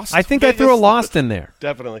the Lost? I think Vegas? I threw a Lost in there.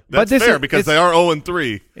 Definitely. That's fair because they are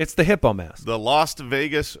 0-3. It's the Hippo Mask. The Las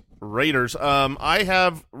Vegas Raiders. I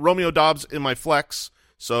have Romeo Doubs in my flex,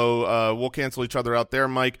 so we'll cancel each other out there,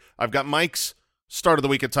 Mike. I've got Mike's start of the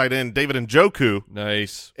week at tight end, David Njoku.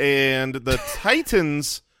 Nice. And the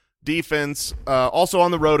Titans defense also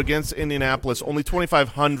on the road against Indianapolis, only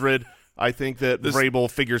 2,500. I think that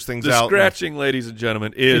Vrabel figures things out. The scratching, ladies and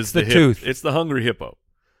gentlemen, is the tooth. It's the hungry hippo.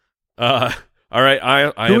 All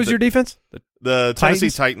right. Who was your defense? The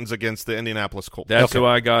Tennessee Titans against the Indianapolis Colts. That's who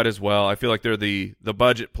I got as well. I feel like they're the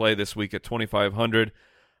budget play this week at 2,500.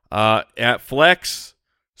 At flex,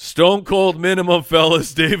 stone cold minimum,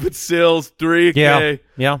 fellas. David Sills, 3K.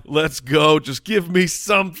 Yeah. Let's go. Just give me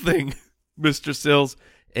something, Mr. Sills.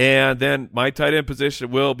 And then my tight end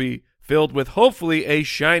position will be filled with hopefully a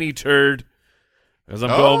shiny turd. As I'm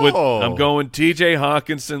going TJ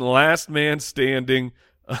Hawkinson, last man standing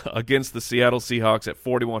against the Seattle Seahawks at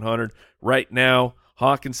 4,100. Right now,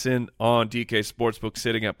 Hawkinson on DK Sportsbook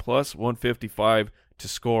sitting at plus 155 to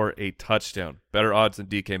score a touchdown. Better odds than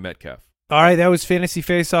DK Metcalf. All right, that was Fantasy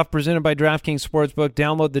Face-Off presented by DraftKings Sportsbook.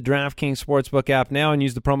 Download the DraftKings Sportsbook app now and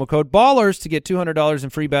use the promo code BALLERS to get $200 in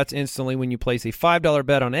free bets instantly when you place a $5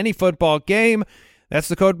 bet on any football game. That's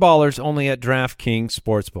the code BALLERS only at DraftKings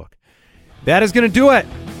Sportsbook. That is going to do it.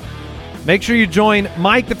 Make sure you join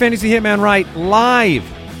Mike the Fantasy Hitman Wright live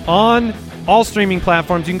on all streaming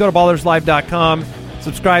platforms. You can go to ballerslive.com,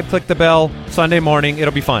 subscribe, click the bell, Sunday morning.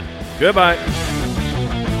 It'll be fun. Goodbye.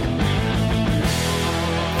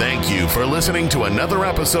 Thank you for listening to another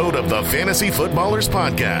episode of the Fantasy Footballers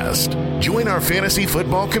Podcast. Join our fantasy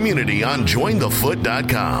football community on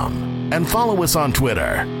jointhefoot.com and follow us on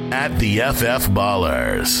Twitter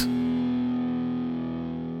 @TheFFBallers.